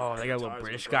 whoa! That's Oh, an they got a little advertisement,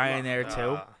 British bro. guy in there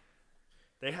too.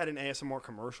 They had an ASMR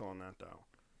commercial on that though.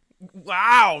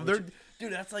 Wow, dude,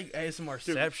 that's like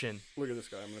ASMRception. Look at this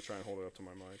guy. I'm gonna try and hold it up to my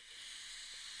mic.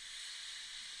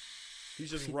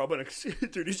 He's just rubbing,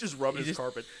 dude. He's just rubbing his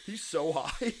carpet. He's so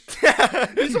high.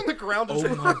 He's on the ground. Just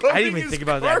Oh my! rubbing I didn't even his think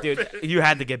about that, dude. carpet. You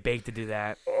had to get baked to do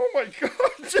that. Oh my god!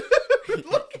 Dude,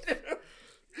 look at him.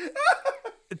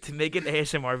 To make an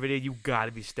ASMR video, you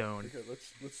gotta be stoned. Okay,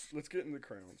 let's get in the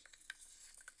crowns.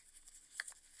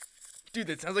 Dude,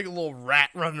 that sounds like a little rat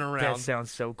running That around.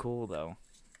 sounds so cool, though.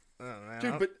 Oh, man, Dude,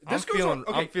 I'm- but I'm this goes feeling, on-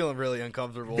 okay. I'm feeling really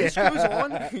uncomfortable. This goes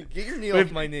on, Get your knee off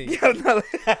my knee. bro.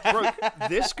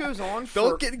 This goes on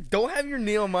for. Don't have your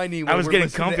knee on my knee. I when was we're getting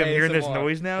listening to comfy. I'm hearing this ASMR.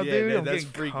 noise now, Yeah, dude. man, I'm that's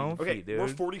getting freaky. comfy, Okay, dude. we're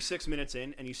 46 minutes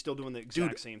in, and he's still doing the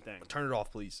exact same thing. Turn it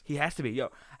off, please. He has to be. Yo,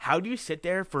 how do you sit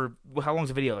there for how long's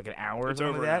the video? Like an hour or It's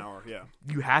something over like an that? hour. Yeah.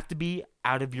 You have to be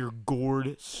out of your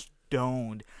gourd,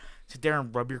 stoned. Sit there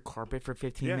and rub your carpet for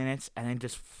 15 Yeah. minutes, and then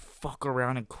just fuck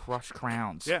around and crush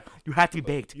crowns. Yeah. You have to be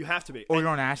baked, You have to be. or you're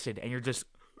on acid, and you're just.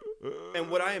 And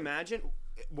what I imagine,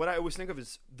 what I always think of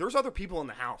is there's other people in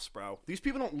the house, bro. These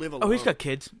people don't live alone. Oh, he's got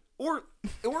kids. Or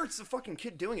it's the fucking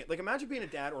kid doing it. Like, imagine being a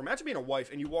dad, or imagine being a wife,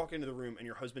 and you walk into the room and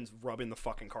your husband's rubbing the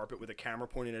fucking carpet with a camera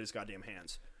pointing at his goddamn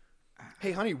hands.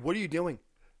 Hey, honey, what are you doing?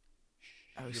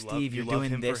 Oh, You Steve, you you're love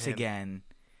doing him for this him. again.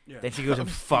 Yeah. Then she goes and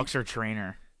fucks her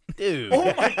trainer. Dude. Oh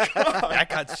my god! That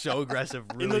got so aggressive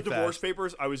really In the divorce fast.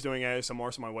 papers, I was doing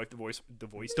ASMR, so my wife divorced me.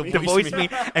 Divorce me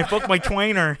and fuck my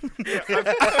trainer.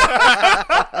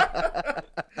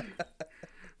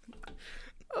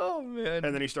 Oh, man.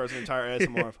 And then he starts an entire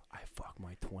ASMR of, I fuck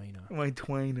my twainer. My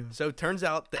trainer. So it turns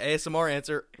out the ASMR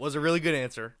answer was a really good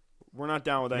answer. We're not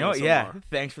down with You ASMR. know what? Yeah.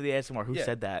 Thanks for the ASMR. Who Yeah.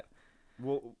 said that?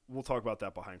 We'll talk about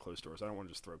that behind closed doors. I don't want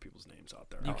to just throw people's names out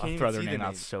there. You I'll can't throw even their see the name out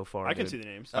names. so far. I can dude. see the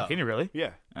names. Oh, can you really?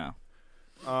 Yeah. Oh.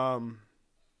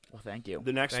 Well, thank you.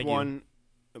 The next Thank you. one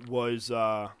was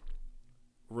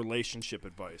relationship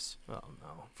advice. Oh,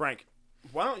 no. Frank,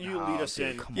 why don't you lead Oh, us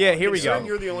dude, in? come Yeah, on. here we Considering go.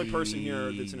 You're the only person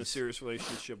here that's in a Jeez. serious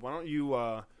relationship. Why don't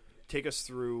you take us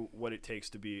through what it takes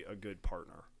to be a good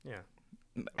partner? Yeah.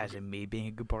 As in me being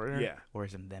a good partner? Yeah. Or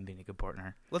as in them being a good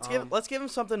partner? Let's give him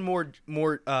something more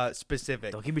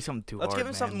specific. Don't give me something too Let's hard, give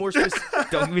him man. something more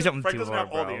specific. Don't give me something Frank too doesn't hard,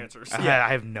 have all bro. the answers. I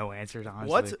have no answers,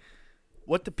 honestly.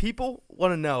 What the people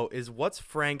want to know is what's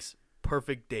Frank's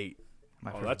perfect date?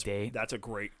 My Oh, first date? That's a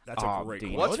great. Oh, question. dude, you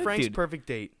know What's what, Frank's dude? perfect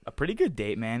date? A pretty good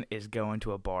date, man, is going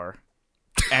to a bar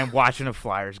and watching a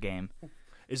Flyers game.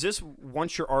 Is this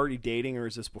once you're already dating, or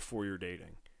is this before you're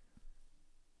dating?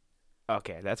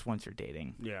 Okay, that's once you're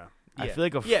dating. Yeah. I Yeah. feel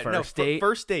like a Yeah, no, first date.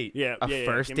 First date. Yeah. A yeah,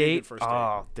 first Give me a good date? first date.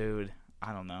 Oh, dude.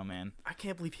 I don't know, man. I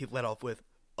can't believe he let off with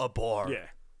a bar. Yeah.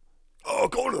 Oh,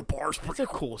 going to the bars. That's a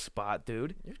cool spot,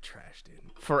 dude. You're trash, dude.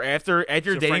 For after So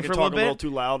dating Frank for can a talk little little bit. too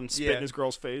loud and spit Yeah. in his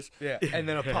girl's face. Yeah. And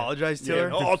then apologize to Yeah.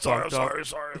 her. Oh, sorry, fucked up.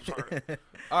 sorry.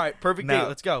 All right, perfect Now, date.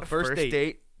 Let's go. First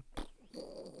date.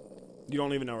 You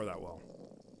don't even know her that well.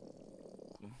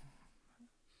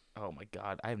 Oh my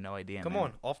god, I have no idea. Come man.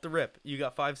 on, off the rip. You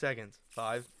got 5 seconds.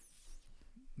 5.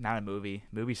 Not a movie.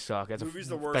 Movies suck. Movie's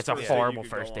the worst. That's a first date you horrible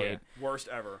could go first on. date. Worst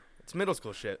ever. It's middle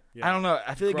school shit. Yeah. I don't know.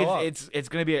 I feel like Grow up. it's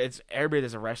gonna be everybody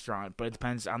there's a restaurant, but it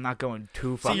depends. I'm not going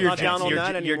too far. See, you're not down on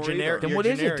that you're anymore generic. either. Then what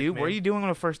is generic, it, dude? man. What are you doing on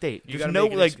a first date? You There's gotta no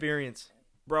make an like experience,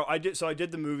 Bro, I did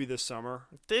the movie this summer.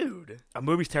 dude. a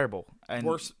movie's terrible. And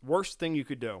Worst thing you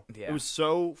could do. Yeah. It was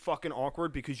so fucking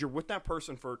awkward because you're with that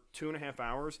person for 2.5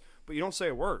 hours, but you don't say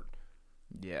a word.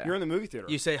 yeah. You're in the movie theater.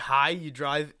 You say hi, you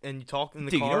drive, and you talk in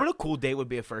the Dude, car. you know what a cool date would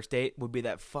be? A first date would be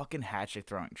that fucking hatchet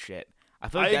throwing shit. I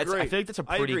feel like I I feel agree. like that's a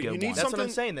I pretty agree. good You need one. That's what I'm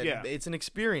something- saying. That yeah. it's an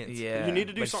experience. Yeah. You need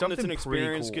to do like something that's an something pretty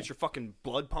experience. cool. Get your fucking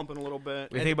blood pumping a little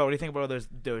bit. What do you think about all those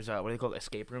what do they call it,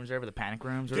 escape rooms or whatever, the panic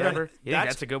rooms or Dude, whatever? You think that's-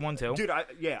 that's a good one too? Dude,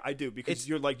 I do because It's-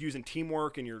 you're like using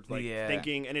teamwork and you're like Yeah.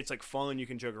 thinking, and it's like fun. You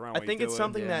can joke around. I while think you it's do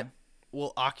something Yeah. that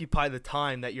will occupy the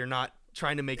time that you're not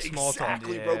trying to make small talk.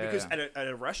 Exactly, bro. Yeah. Because at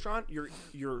a restaurant,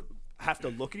 you're have to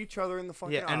look at each other in the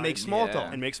fucking Yeah, and eye make small Yeah.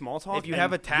 talk. and make small talk. If you and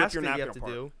have a rip task your that you napkin have to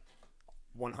apart. do,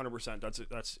 100%. That's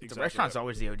exactly. The restaurant's it.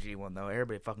 always the OG one though.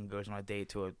 Everybody fucking goes on a date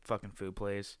to a fucking food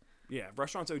place. Yeah,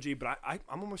 restaurants OG, but I'm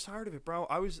almost tired of it, bro.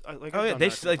 Oh, I've yeah, done they that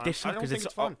s- like, they sometimes. suck I don't 'cause think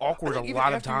it's fun. awkward I think a even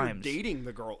lot of after you're times. dating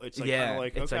the girl, it's like Yeah, kind of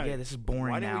like it's okay, like, yeah, this is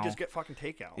boring why didn't now. we just get fucking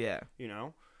takeout? Yeah, you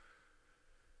know.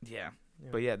 yeah, Yeah.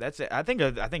 but yeah, that's it. I think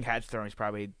hatch throwing is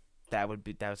probably that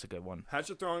was a good one.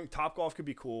 Hatchet throwing, top golf could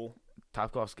be cool.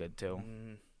 Top golf's good too.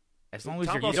 mm, As long as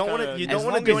Top you're golf's don't wanna- kinda- you as don't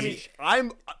wanna long do as any- you-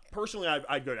 I'm personally,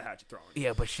 I'd go to hatchet throwing.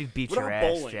 Yeah, but she'd beat What your about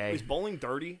ass, bowling? Jay. Is bowling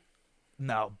dirty?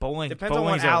 No, bowling depends on what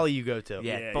bowling's a- alley you go to.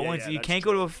 Yeah, Yeah, bowling's yeah, you that's can't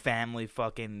go true. to a family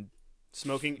fucking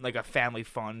Smoking? like a family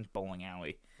fun bowling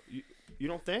alley. You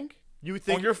don't think? You would On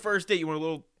think your first date, you want a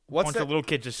little What's bunch that? of little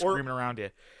kids just or- screaming around you.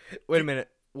 Wait a minute.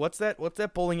 What's that? What's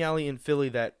that bowling alley in Philly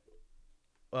that?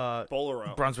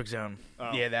 Bolero? Brunswick Zone.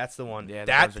 Oh. Yeah, that's the one. Yeah, the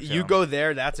that Brunswick you Zone. go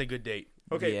there. That's a good date.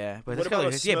 Okay. Yeah, but what that's about kinda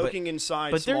a like- yeah, but- smoking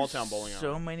inside But small there's town bowling alley?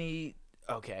 so many.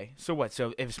 Okay, so what?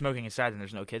 So if it's smoking inside, then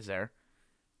there's no kids there.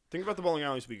 Think about the bowling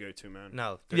alleys we go to, man.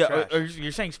 No, they're Yeah, trash. or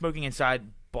you're saying smoking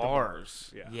inside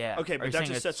bars. Yeah. Okay, Are but you that saying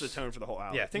just sets the it's- tone for the whole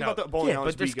alley. Yeah, Think no. about the bowling Yeah,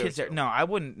 alleys but there's we go kids to. there. No, I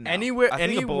wouldn't. No. Anywhere, I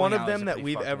think any a bowling one of alley's them a that pretty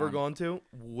we've fucking ever one. gone to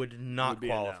would not Would be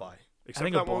a no. qualify. Except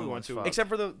think that a one we bowling went one's to. fucked. Except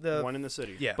for the one in the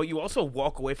city. yeah. But you also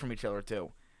walk away from each other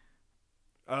too.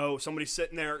 Oh, somebody's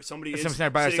sitting there. Somebody is Someone's there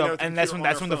by sitting there herself, with the and that's computer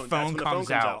when on the their phone That's when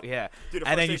comes out. Yeah, Dude, a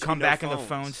and then first you date come should be no back and the phones.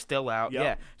 phone's still out. Yep.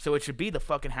 Yeah, so it should be the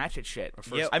fucking hatchet shit.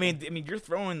 first- Yeah, I mean, you're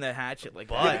throwing the hatchet like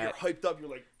But- Yeah, that. but you're hyped up. You're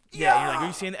like, Yeah, you're like, are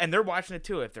you seeing? And they're watching it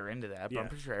too if they're into that. But Yeah. I'm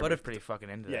pretty sure But everybody's if- pretty fucking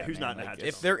into Yeah, that. who's man. not in the Like, hatchet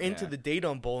it's- If they're into yeah. the date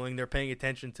on bowling, they're paying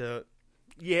attention to.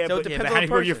 yeah, So but it Yeah, depends but on how the many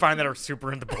people you person. find that are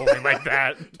super into bowling like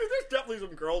that? dude, there's definitely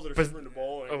some girls that are But- super into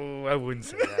bowling. Oh, I wouldn't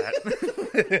say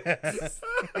that.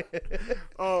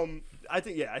 I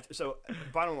think so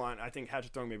bottom line, I think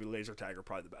hatchet throwing, maybe laser tag are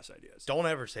probably the best ideas. Don't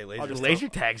ever say laser. I'll just Laser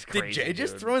tag's crazy. Did Jay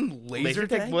just dude. throw in laser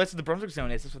tag? Well, that's what the Brunswick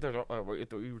Zone is. That's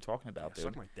what we were talking about, dude.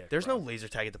 Suck my dick, There's bro. no laser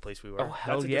tag at the place we were. Oh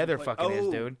hell That's a yeah, there different fucking place. is,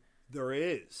 Oh, dude. There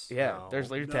is. Yeah, No. there's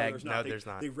laser No, tag. there's No, not. there's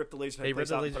not. They ripped the laser tag They place ripped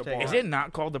the out and laser put a tag. bar Is on it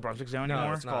not called the Brunswick Zone No,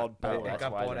 anymore? it's not. called Oh, Bowling. It that's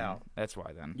got why bought then. out. That's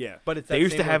why then. Yeah, But it's They that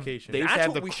used to same have. location. They used to That's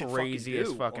have the what we should fucking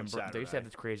craziest do fucking. on They used to have Saturday.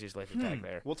 the craziest laser tag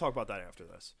there. we'll talk about that after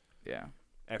this. Yeah.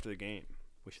 After the game,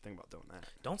 we should think about doing that.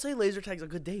 Don't say laser tag's a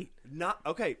good date. Not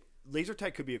okay. Laser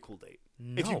tag could be a cool date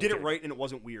if you No, did it dude. right and it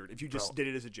wasn't weird. If you just Bro,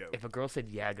 did it as a joke. If a girl said,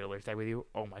 "Yeah, I go to laser tag with you,"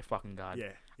 oh my fucking god.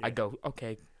 Yeah, I'd go,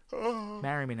 "Okay,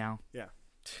 marry me now." yeah.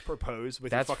 Propose with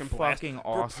That's your fucking blast. fucking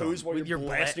awesome. Propose while With you're your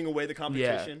blasting away the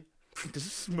competition.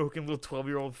 Just smoking little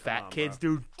 12-year-old fat on, kids,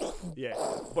 dude. Yeah,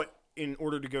 but in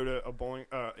order to go to a bowling,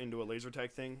 into a laser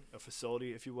tag thing, a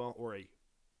facility, if you will, or a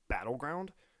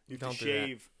battleground, you have Don't to do that.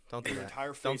 shave Don't do your that.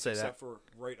 entire face Don't say except that. for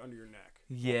right under your neck.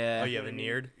 Yeah. Oh, you have know a what I mean?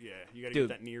 neared? Yeah, you gotta Dude,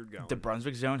 get that neared going. The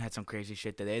Brunswick Zone had some crazy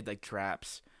shit that they had like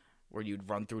traps where you'd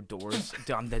run through doors.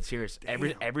 Dude, I'm dead serious.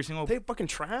 Damn. Every single they have fucking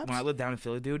traps. when I lived down in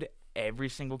Philly, dude, every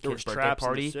single there kid's was birthday traps in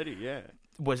party the city. Yeah,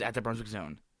 was at the Brunswick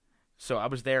Zone. So I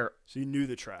was there so you knew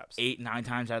the traps. 8-9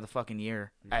 times out of the fucking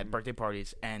year at birthday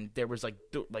parties, and there was like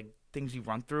things you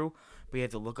run through, but you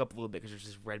have to look up a little bit because there's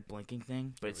this red blinking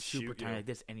thing, but You it's have to super shoot, tiny yeah. like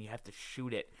this, and you have to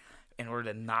shoot it in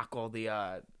order to knock all the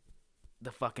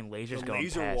fucking lasers The going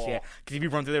laser past. wall. Yeah, because if you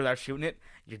run through there without shooting it,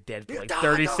 you're dead for Yeah, like da,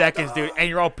 30 da, seconds, da. dude, and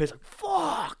you're all pissed. Like,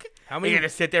 fuck. How And many? you gotta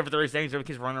sit there for 30 seconds. Every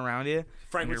kid's running around you.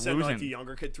 Frank and would you're send like losing. the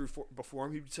younger kid through before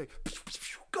him. He'd say,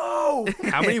 "Go!"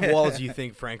 How many walls do you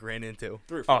think Frank ran into?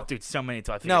 3 or 4. Oh, dude, so many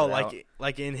until I figured No, it out.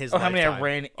 like in his. Oh, how many I lifetime.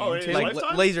 ran Oh, into? in his Like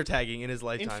lifetime? laser tagging in his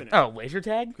lifetime. Infinite. Oh, laser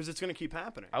tag? Because it's gonna keep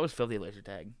happening. I was filthy laser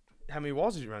tag. How many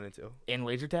walls did you run into? In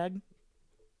laser tag?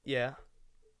 Yeah.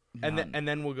 and None.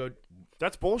 then we'll go.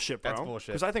 That's bullshit, bro. That's bullshit.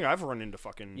 Because I think I've run into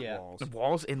fucking Yeah. walls. The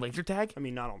walls in laser tag? I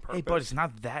mean, not on purpose. Hey, bud, it's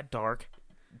not that dark.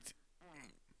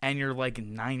 And you're like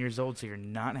 9 years old, so you're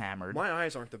not hammered. My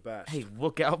eyes aren't the best. Hey,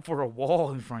 look out for a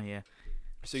wall in front of you.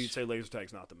 So you'd say laser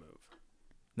tag's not the move.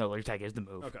 No, laser tag is the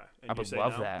move. Okay. And I you would say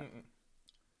love no? that.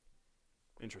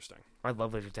 Interesting. I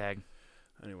love laser tag.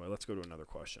 Anyway, let's go to another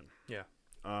question. Yeah.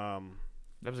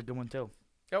 That was a good one, too.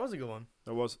 That was a good one.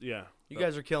 That was, yeah. You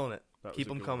guys are killing it. That was Keep a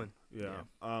them good coming. one.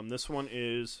 Yeah.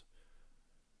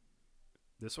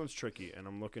 This one's tricky, and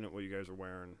I'm looking at what you guys are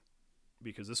wearing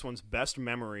because this one's best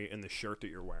memory in the shirt that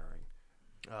you're wearing.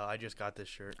 I just got this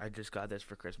shirt. I just got this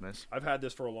for Christmas. I've had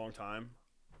this for a long time.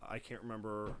 I can't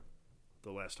remember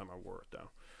the last time I wore it though.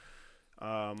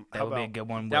 That would be a good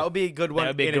one. That would be a good one. That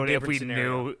would be in good a if we different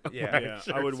scenario. knew. Yeah.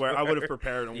 Yeah, I would have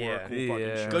prepared and wore a cool fucking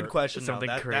Yeah. shirt. Good question. Something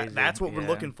though. crazy. That's what we're Yeah.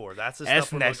 looking for. That's the That's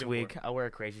stuff we're next looking week. I'll wear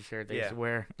a crazy shirt they used to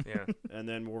wear. For. Yeah. And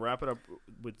then we'll wrap it up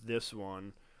with this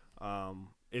one.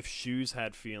 If shoes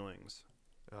had feelings,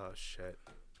 Oh shit.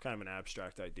 it's kind of an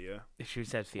abstract idea. The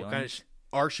shoes had What feelings. kind of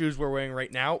our shoes we're wearing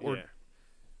right now, or Yeah.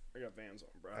 I got Vans on,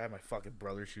 bro. I have my fucking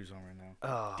brother's shoes on right now.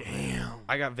 oh, Damn.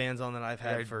 I got Vans on that I've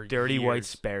had for dirty white years.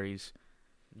 Sperry's.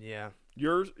 Yeah.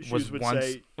 Your shoes Was would once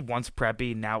say, once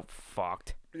preppy, now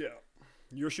fucked. yeah.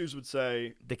 Your shoes would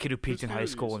say, The kid who peaked Whose in feet high are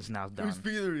school these? is now done.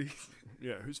 feet are these?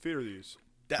 yeah, whose feet are these?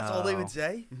 That's all they Oh. would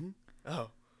say. Mhm.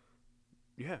 Oh,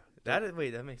 Yeah.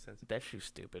 wait, that makes sense. That shoe's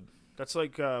stupid. That's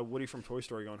like Woody from Toy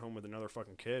Story going home with another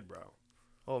fucking kid, bro.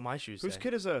 Oh, my shoes. Whose say.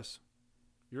 kid is this?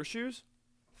 Your shoes?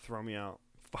 Throw me out.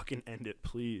 Fucking end it,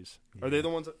 please. Are they the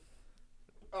ones that...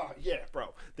 Oh, yeah,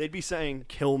 bro. They'd be saying,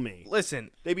 kill me.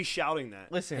 Listen, They'd be shouting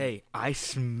that. listen. Hey, I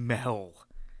smell.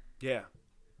 Yeah.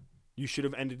 You should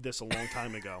have ended this a long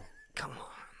time ago. Come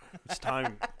on. It's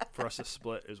time for us to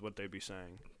split, is what they'd be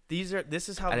saying. This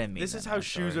is how I didn't mean this that, is how I'm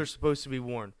shoes sorry. are supposed to be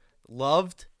worn.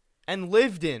 Loved and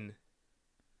lived in.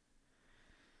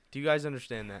 Do you guys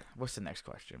understand that? What's the next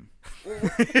question?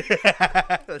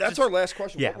 That's our last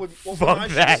question. Yeah, what would fuck my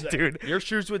shoes that, say? dude. Your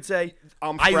shoes would say,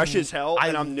 I'm I- fresh as hell,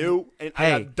 and I'm new, and I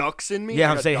Hey. got ducks in me. Yeah,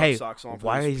 I I'm got saying, duck hey, socks on for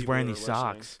why are those he people wearing that these are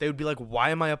listening. socks? they would be like, "Why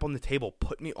am I up on the table?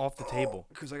 Put me off the table."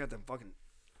 Because I got them fucking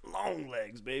long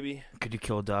legs, baby. Could you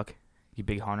kill a duck? You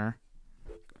big hunter?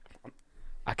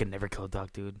 I could never kill a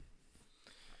duck, dude.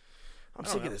 I'm I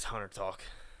sick don't of know. this hunter talk.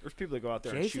 There's people that go out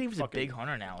there and Jay shoot said he was a fucking... big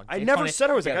hunter now. I Jay never hunted- said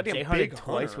I was a yeah, goddamn Jay hunted big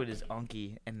twice hunter. with his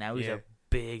unkie, and now he's Yeah. a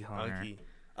big hunter. Hunky.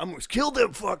 I almost killed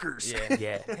them fuckers.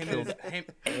 Yeah. Yeah, him, killed and, him,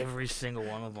 every single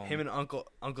one of them. him and Uncle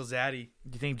Zaddy.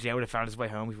 Do you think Jay would have found his way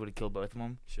home? He would have killed both of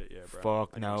them. Shit, yeah, bro.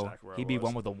 Fuck I know no. exactly where I He'd be was.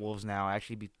 one with the wolves now.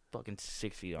 Actually, be fucking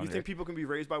 6 feet You under. think people can be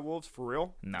raised by wolves for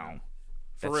real? No,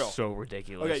 For that's real? so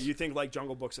ridiculous. Okay, you think like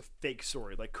Jungle Book's a fake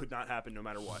story, like could not happen no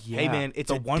matter what. Yeah. Hey, man, it's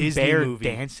the a one Disney bear movie.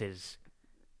 dances.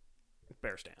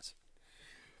 Bear stance.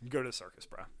 You go to the circus,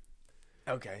 bro.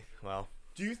 Okay, well,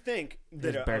 Do you think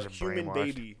Those that bears a are human brainwashed.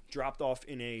 baby dropped off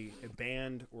in a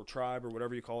band or tribe or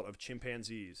whatever you call it of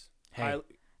chimpanzees? Hey,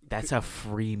 that's a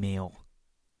free meal.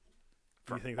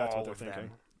 Do you think that's all what of they're thinking?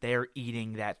 them. They're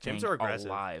eating that thing Chimps are aggressive.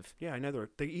 alive. Yeah, I know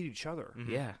they eat each other. Mhm.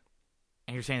 Yeah.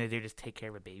 And you're saying that they just take care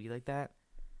of a baby like that?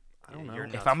 I don't Yeah, know. you're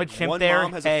If nuts I'm a for- chimp One there,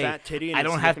 mom has hey, a fat titty and I it's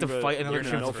don't have looking to to- fight another you're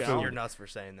You're gonna chimp nuts, milk for out? food. you're nuts for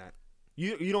saying that.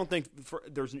 You don't think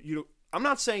there's you don't, I'm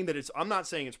not saying that I'm not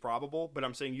saying it's probable, but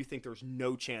I'm saying you think there's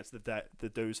no chance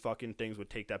that those fucking things would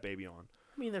take that baby on.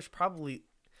 I mean, there's probably.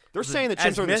 They're saying that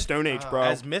as chimps are in the myth- Stone Age, bro.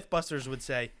 As MythBusters would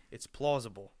say, it's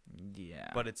plausible, Yeah.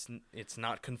 but it's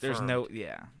not confirmed. there's no,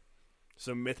 yeah.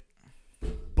 So myth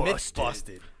Myth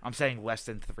busted. I'm saying less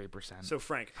than 3%. So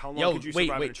Frank, how long Yo, could you wait,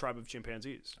 survive in wait. a tribe of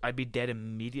chimpanzees? I'd be dead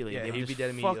immediately. Yeah, They would he'd be just dead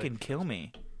immediately. fucking kill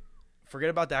me. Forget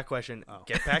about that question. Oh.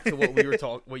 Get back to what we were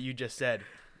what you just said.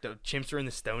 The chimps are in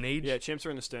the Stone Age. Yeah, chimps are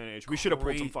in the Stone Age. We should have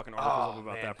pulled some Great. fucking articles Oh, up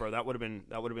about man. that, bro. That would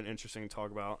have been interesting to talk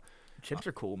about. Chimps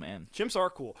are cool, man. Chimps are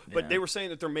cool, but Yeah. they were saying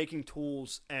that they're making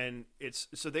tools, and it's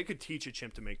so they could teach a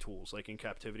chimp to make tools, like in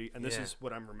captivity. And this Yeah. is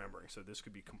what I'm remembering. So this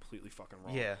could be completely fucking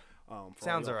wrong. Yeah. For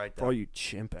Sounds all alright, For though. all you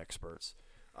chimp experts,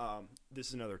 this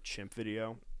is another chimp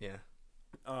video. Yeah.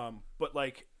 But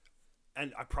like,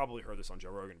 and I probably heard this on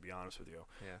Joe Rogan, to be honest with you.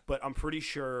 Yeah. But I'm pretty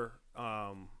sure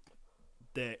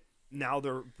that now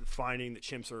they're finding that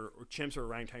chimps or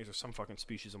orangutans or some fucking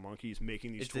species of monkeys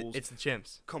making these tools. It's the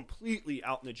chimps. Completely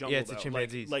out in the jungle. Yeah, it's the though.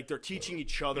 chimpanzees. Like they're teaching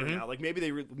each other Mhm. now. Like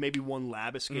maybe one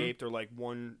lab escaped or like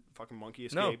one fucking monkey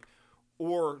No. escaped,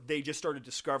 or they just started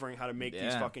discovering how to make these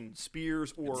Yeah. fucking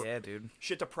spears or Yeah, dude.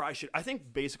 shit to pry shit. I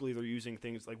think basically they're using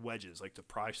things like wedges, like to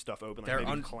pry stuff open, like They're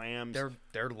maybe un- clams.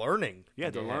 They're learning. yeah,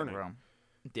 they're learning. Bro.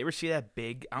 Did you ever see that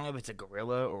big? I don't know if it's a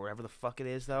gorilla or whatever the fuck it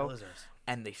is though. Lizards.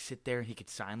 and they sit there and he could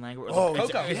sign language. Oh, It's-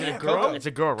 Coco. Is it Yeah, a girl? Coco. It's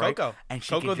a girl, right? Coco. And she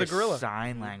Coco could the just gorilla.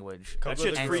 sign language That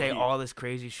shit's and freaky. say all this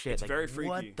crazy shit. It's like, very freaky.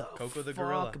 What the Coco the fuck,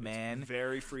 gorilla. man?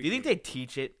 Very Do freaky. you think they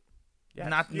teach it? Yes.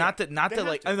 Not Yeah, to they have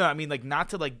like. to. No, I mean like not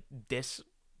to like diss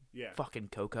Yeah. fucking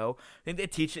Coco. I think they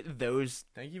teach it those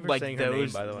Thank you for like saying her name,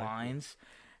 those by the way. lines,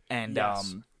 and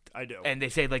Yes, I do. and they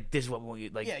say like this is what we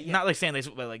like. Yeah, yeah. Not like saying this,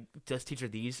 but like just teach her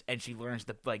these, and she learns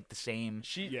the same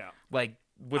She yeah. like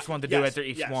which one to do Yes, after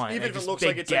each yes. one. Even and if it just looks they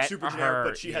like it's like get super generic, her-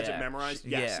 but she has it memorized.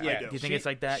 Yes, yeah. I do. Do you think She- it's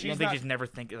like that? You she's don't think not- she's never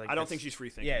thinking? Like, I don't this- think she's free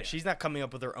thinking. yeah, yet. she's not coming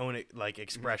up with her own like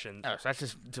expressions. Oh, so that's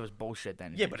just so it's bullshit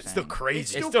then. Yeah, you're but it's saying. still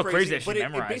crazy. It's still crazy that she but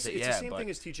memorized basically, it, It's yeah, the same but- thing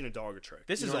as teaching a dog a trick.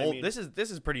 This You is know what I old. mean?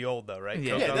 This is pretty old though, right?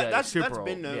 Yeah, Coco? Yeah, Yeah, that's super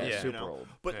been old. known. Yeah, you super know? old.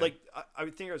 But Yeah. like, I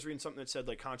think I was reading something that said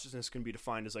like consciousness can be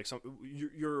defined as like some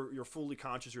you're fully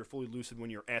conscious, you're fully lucid when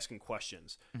you're asking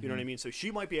questions. You know what I mean? So she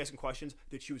might be asking questions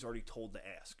that she was already told to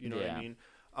ask. You know what I Yeah. mean?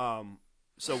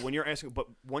 So when you're asking, but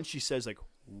once she says like,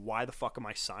 "Why the fuck am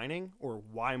I signing?" or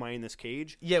 "Why am I in this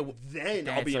cage?" Yeah, then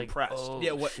I'll That's be like, impressed. oh,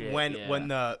 yeah. shit, When yeah. when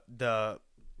the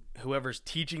whoever's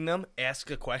teaching them asks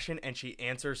a question and she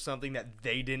answers something that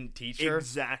they didn't teach her.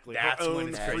 Exactly. That's Her when own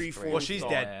it's crazy. free That's form Well, she's thought.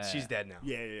 dead. Yeah. She's dead now.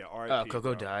 Yeah. Oh, R.I.P. Coco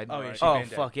bro. died. Oh, yeah, she Oh been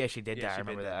dead. fuck yeah, she did Yeah, die. I she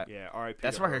remember been that. Yeah, R.I.P.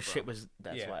 That's to why her, her bro. shit was.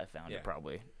 That's Yeah, why I found yeah. it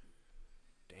probably.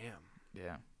 Damn.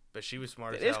 Yeah. But she was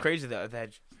smart. It as is hell. crazy though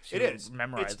that she It is.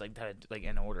 memorized It's- like that like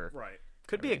in order. Right.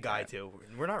 Could be a Like guy that. too.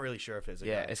 We're not really sure if it's a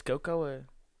Yeah, guy. is Coco a?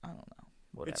 I don't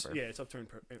know. It's Whatever. it's up to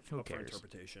Who up for cares?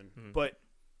 interpretation. Mhm. But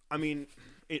I mean,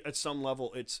 at some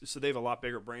level, it's so they have a lot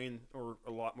bigger brain or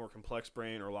a lot more complex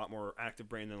brain or a lot more active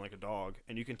brain than like a dog,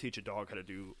 and you can teach a dog how to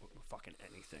do fucking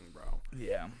anything, bro.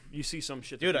 Yeah. You see some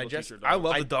shit. Dude, that I people just- teach their I dogs.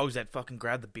 love the dogs that fucking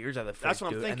grab the beers out of the fridge, That's what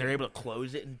I'm dude, and thinking. they're able to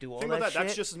close it and do all Think that about that. shit.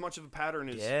 That's just as much of a pattern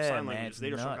as yeah, sign man, language. it's They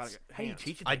just don't nuts. gotta How you hands.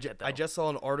 teach it I, like ju- that, I though? just saw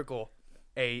an article.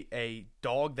 A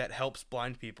dog that helps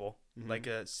blind people, like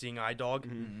a seeing eye dog,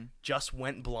 just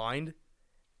went blind,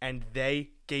 and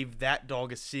they gave that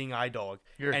dog a seeing eye dog.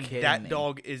 You're and kidding that me.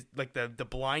 dog is like the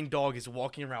blind dog is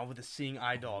walking around with a seeing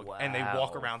eye dog, and they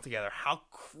walk Wow. around together. How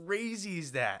crazy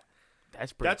is that?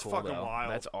 That's pretty That's cool, fucking though.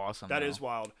 wild. That's awesome. That though. is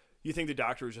wild. You think the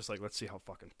doctor was just like, let's see how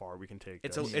fucking far we can take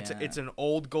It's this. it's an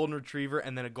old golden retriever,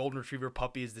 and then a golden retriever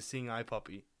puppy is the seeing eye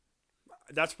puppy.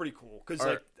 That's pretty cool because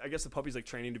Are- like I guess the puppy's like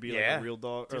training to be Yeah. like a real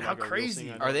dog. Dude, or how like a real crazy.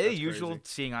 seeing eye Are dog. they the That's usual crazy.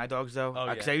 seeing eye dogs though? Oh,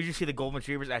 Because yeah. I usually see the golden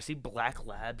retrievers. I see black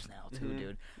labs now too, Mhm.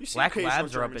 dude. You see Black occasional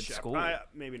labs are up German at Shepherd- school.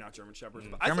 maybe not German shepherds,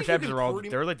 but I German think you shepherds can are all. pretty-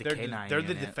 They're like the They're canine. they're the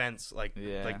unit. defense, like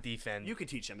Yeah. defend. You could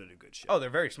teach them to do good shit. Oh, they're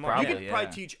very smart. You Probably, could yeah.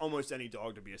 probably teach almost any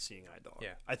dog to be a seeing eye dog.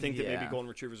 Yeah. I think that maybe Yeah. golden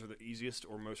retrievers are the easiest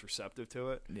or most receptive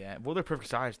to it. Yeah. Well, they're perfect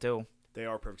size too. They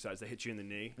are perfect size. They hit you in the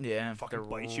knee. Yeah. Fucking they're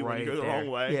bite you when you right go the there. wrong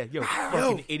way. Yeah. Yo,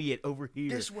 fucking idiot over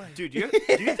here. way. Dude, do you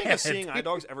think a seeing eye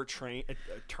dog's ever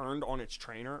turned on its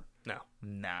trainer? No.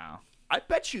 No. I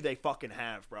bet you they fucking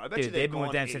have, bro. I bet you Dude, they've been with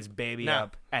gone them ape. since baby No.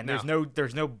 up, and No.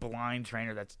 there's no blind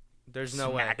trainer that's There's no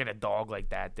way. smacking a dog like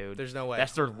that, dude. There's no way.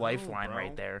 That's their lifeline bro.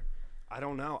 right there. I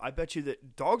don't know. I bet you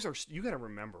that dogs are. You got to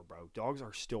remember, bro. Dogs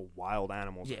are still wild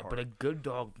animals. Yeah, at but a heart. good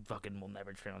dog fucking will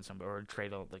never train on somebody or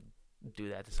train on like do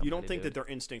that to somebody. You don't think that dude.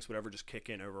 their instincts would ever just kick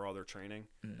in over all their training?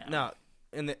 No,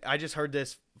 and I just heard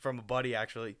this from a buddy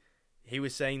actually. He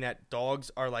was saying that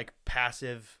dogs are like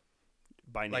passive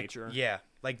By like, nature. Yeah,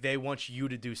 like they want you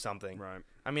to do something. Right.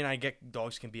 I mean, I get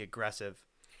dogs can be aggressive,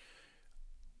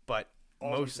 but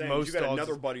All I'm most saying is most you got dogs.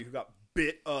 another buddy who got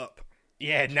bit up.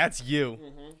 Yeah, and that's you.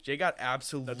 Jay got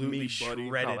absolutely me, buddy. shredded.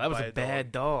 Oh, that was by a dog.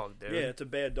 bad dog, dude. Yeah, it's a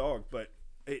bad dog, but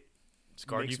it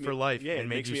Scarred makes you for me- life Yeah, and it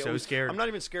made makes you me so always- scared. I'm not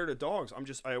even scared of dogs.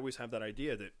 I always have that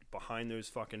idea that behind those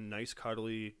fucking nice,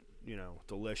 cuddly,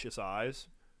 delicious eyes,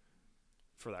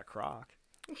 for that croc.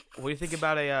 What do you think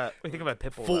about a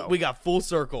pit bull? Full, though? we got full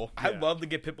circle. I'd Yeah. love to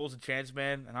give pit bulls a chance,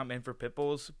 man, and I'm in for pit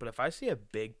bulls. But if I see a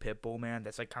big pit bull, man,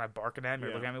 that's like kind of barking at me or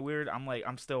Yeah. looking at me weird,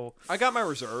 I'm still. I got my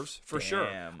reserves for sure.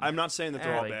 Damn. I'm not saying that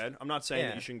they're all Like- bad. I'm not saying Yeah.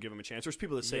 that you shouldn't give them a chance. There's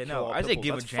people that say Yeah, kill no, all I pit say bulls.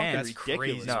 give a That's chance. fucking That's ridiculous,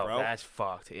 crazy. No, bro. that's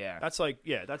fucked. Yeah, That's like,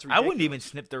 yeah, that's I ridiculous. wouldn't even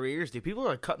snip their ears, dude. People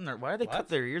are cutting their. Why do they What? cut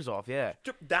their ears off? Yeah.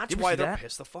 That's You ever why see th're that?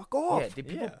 pissed the fuck off. Yeah, dude,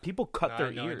 people Yeah. people cut No, I their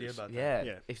had no idea ears. about that. Yeah.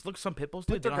 Yeah. If you look at some pit bulls,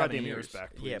 Put dude, they their don't have goddamn any ears ears.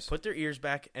 back, please. Yeah, put their ears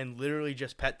back and literally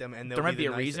just pet them, and they'll There might be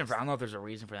the a reason for. I nicest. don't know if there's a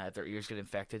reason for that. If their ears get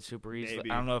infected super easily. Maybe.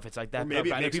 I don't know if it's like that. Or maybe though, it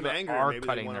but I know makes them people angry, are maybe they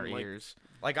cutting want their them, like- ears.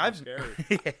 Like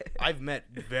Scary. I've met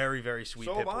very very sweet.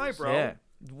 So pit have I, bulls. bro. Yeah.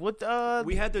 What?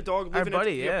 We had the dog Our living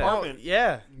buddy, in the yeah. Oh apartment,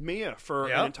 yeah. Mia, for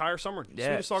Yep. an entire summer. Yeah,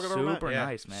 Sweetest dog I've ever met. super Yeah.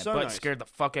 nice, man. So but nice. scared the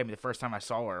fuck out of me the first time I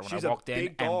saw her when She's I a walked in big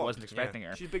and dog. wasn't expecting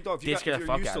her. She's a big dog. If, Did you scare got, the if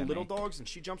fuck you're used out to of little me. dogs and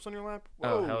she jumps on your lap,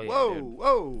 Oh, whoa, hell yeah, whoa, dude.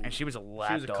 whoa. And she was a lap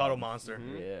She was a dog. cuddle monster.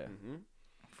 Mhm. Yeah, Mhm.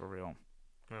 for real.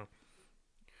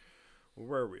 Well,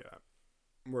 where are we at?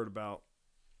 We're at about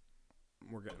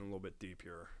we're getting a little bit deep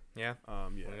here. Yeah. Yeah.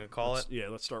 We're gonna call it. Yeah,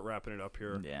 let's start wrapping it up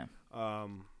here. Yeah. All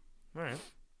right.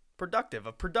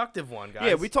 A productive one, guys.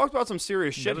 Yeah, we talked about some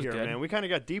serious That shit was here, good. man. We kind of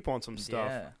got deep on some stuff.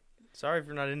 Yeah. Sorry if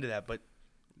you're not into that, but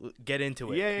get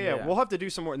into it. Yeah. Yeah. We'll have to do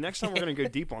some more. Next time we're gonna go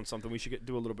deep on something. We should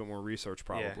do a little bit more research.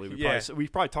 Probably. Yeah. We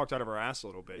probably talked out of our ass a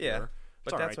little bit. Yeah. Here.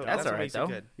 But It's that's all what right, That's what all right, makes though. it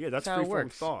good. Yeah, that's That's how it freeform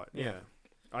works. thought. Yeah. Yeah.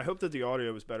 I hope that the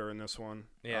audio was better in this one.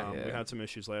 Yeah. We Yeah. had some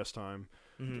issues last time.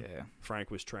 Mhm. Yeah. Frank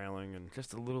was trailing, and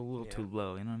Just a little Yeah. too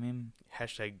low. You know what I mean?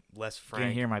 Hashtag less You can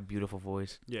Frank. hear my beautiful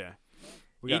voice. yeah,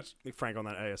 we got Frank on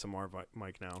that ASMR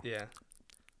mic now. Yeah.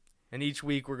 And each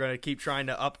week we're gonna keep trying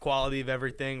to up quality of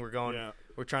everything. We're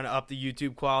trying to up the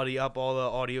YouTube quality, up all the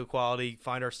audio quality,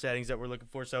 find our settings that we're looking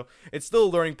for. So it's still a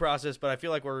learning process, but I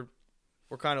feel like we're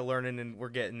kind of learning and we're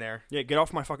getting there. Yeah, get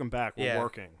off my fucking back. We're Yeah.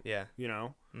 working. Yeah. You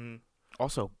know. Mm.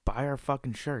 Also, buy our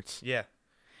fucking shirts. Yeah.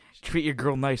 Treat your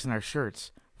girl nice in our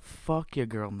shirts. Fuck your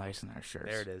girl nice in our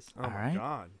shirts. There it is. Oh All my right.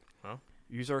 god. Huh?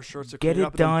 Use our shirts to Get clean it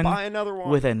up and then done buy another one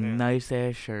With a Yeah. nice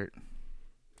ass shirt.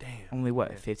 damn Only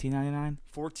what? Yeah. $15.99.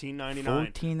 $14.99.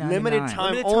 $14.99. Limited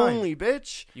time Limited time. only,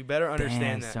 bitch. You better Damn,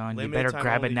 understand that. son. You Limited better time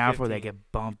grab it only, now before they 15.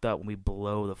 get bumped up when we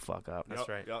blow the fuck up. That's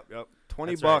right. Yep.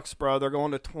 $20 That's right. bro. They're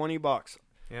going to $20.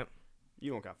 Yep.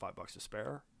 You don't got $5 to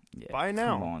spare. Yeah, Buy it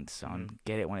now. Come on, son. Mhm.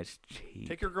 Get it when it's cheap.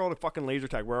 Take your girl to fucking laser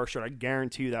tag. Wear our shirt. I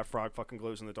guarantee you that frog fucking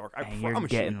glows in the dark. I and you're promise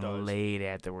you it getting does. laid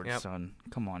afterwards, Yep. son.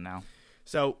 Come on now.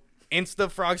 So Insta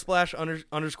Frog Splash __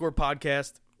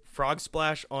 podcast, Frog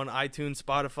Splash on iTunes,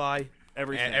 Spotify.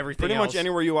 Everything. And everything Pretty else. much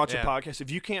anywhere you watch Yeah. a podcast.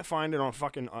 If you can't find it on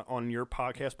fucking on your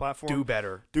podcast platform, Do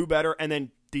better. do better, and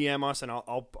then DM us, and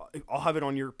I'll have it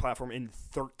on your platform in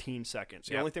 13 seconds.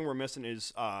 The Yep. only thing we're missing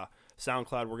is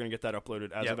SoundCloud. We're gonna get that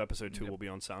uploaded as Yep. of episode 2. We'll be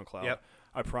on SoundCloud. Yep.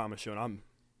 I promise you, and I'm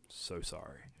so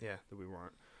sorry Yeah. that we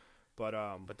weren't. But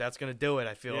But that's gonna do it.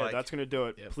 I feel yeah, like that's gonna do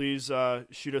it. Yep. Please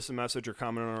shoot us a message or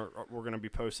comment on our. We're gonna be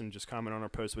posting. Just comment on our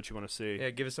post what you want to see.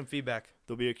 yeah. Give us some feedback.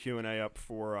 There'll be a Q&A up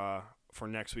for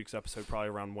next week's episode, probably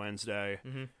around Wednesday.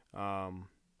 Mm-hmm.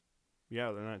 Yeah.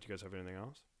 Other than that, do you guys have anything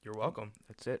else? You're welcome.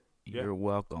 That's it. Yeah. You're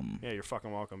welcome. Yeah, you're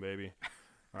fucking welcome, baby.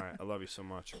 All right, I love you so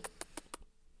much.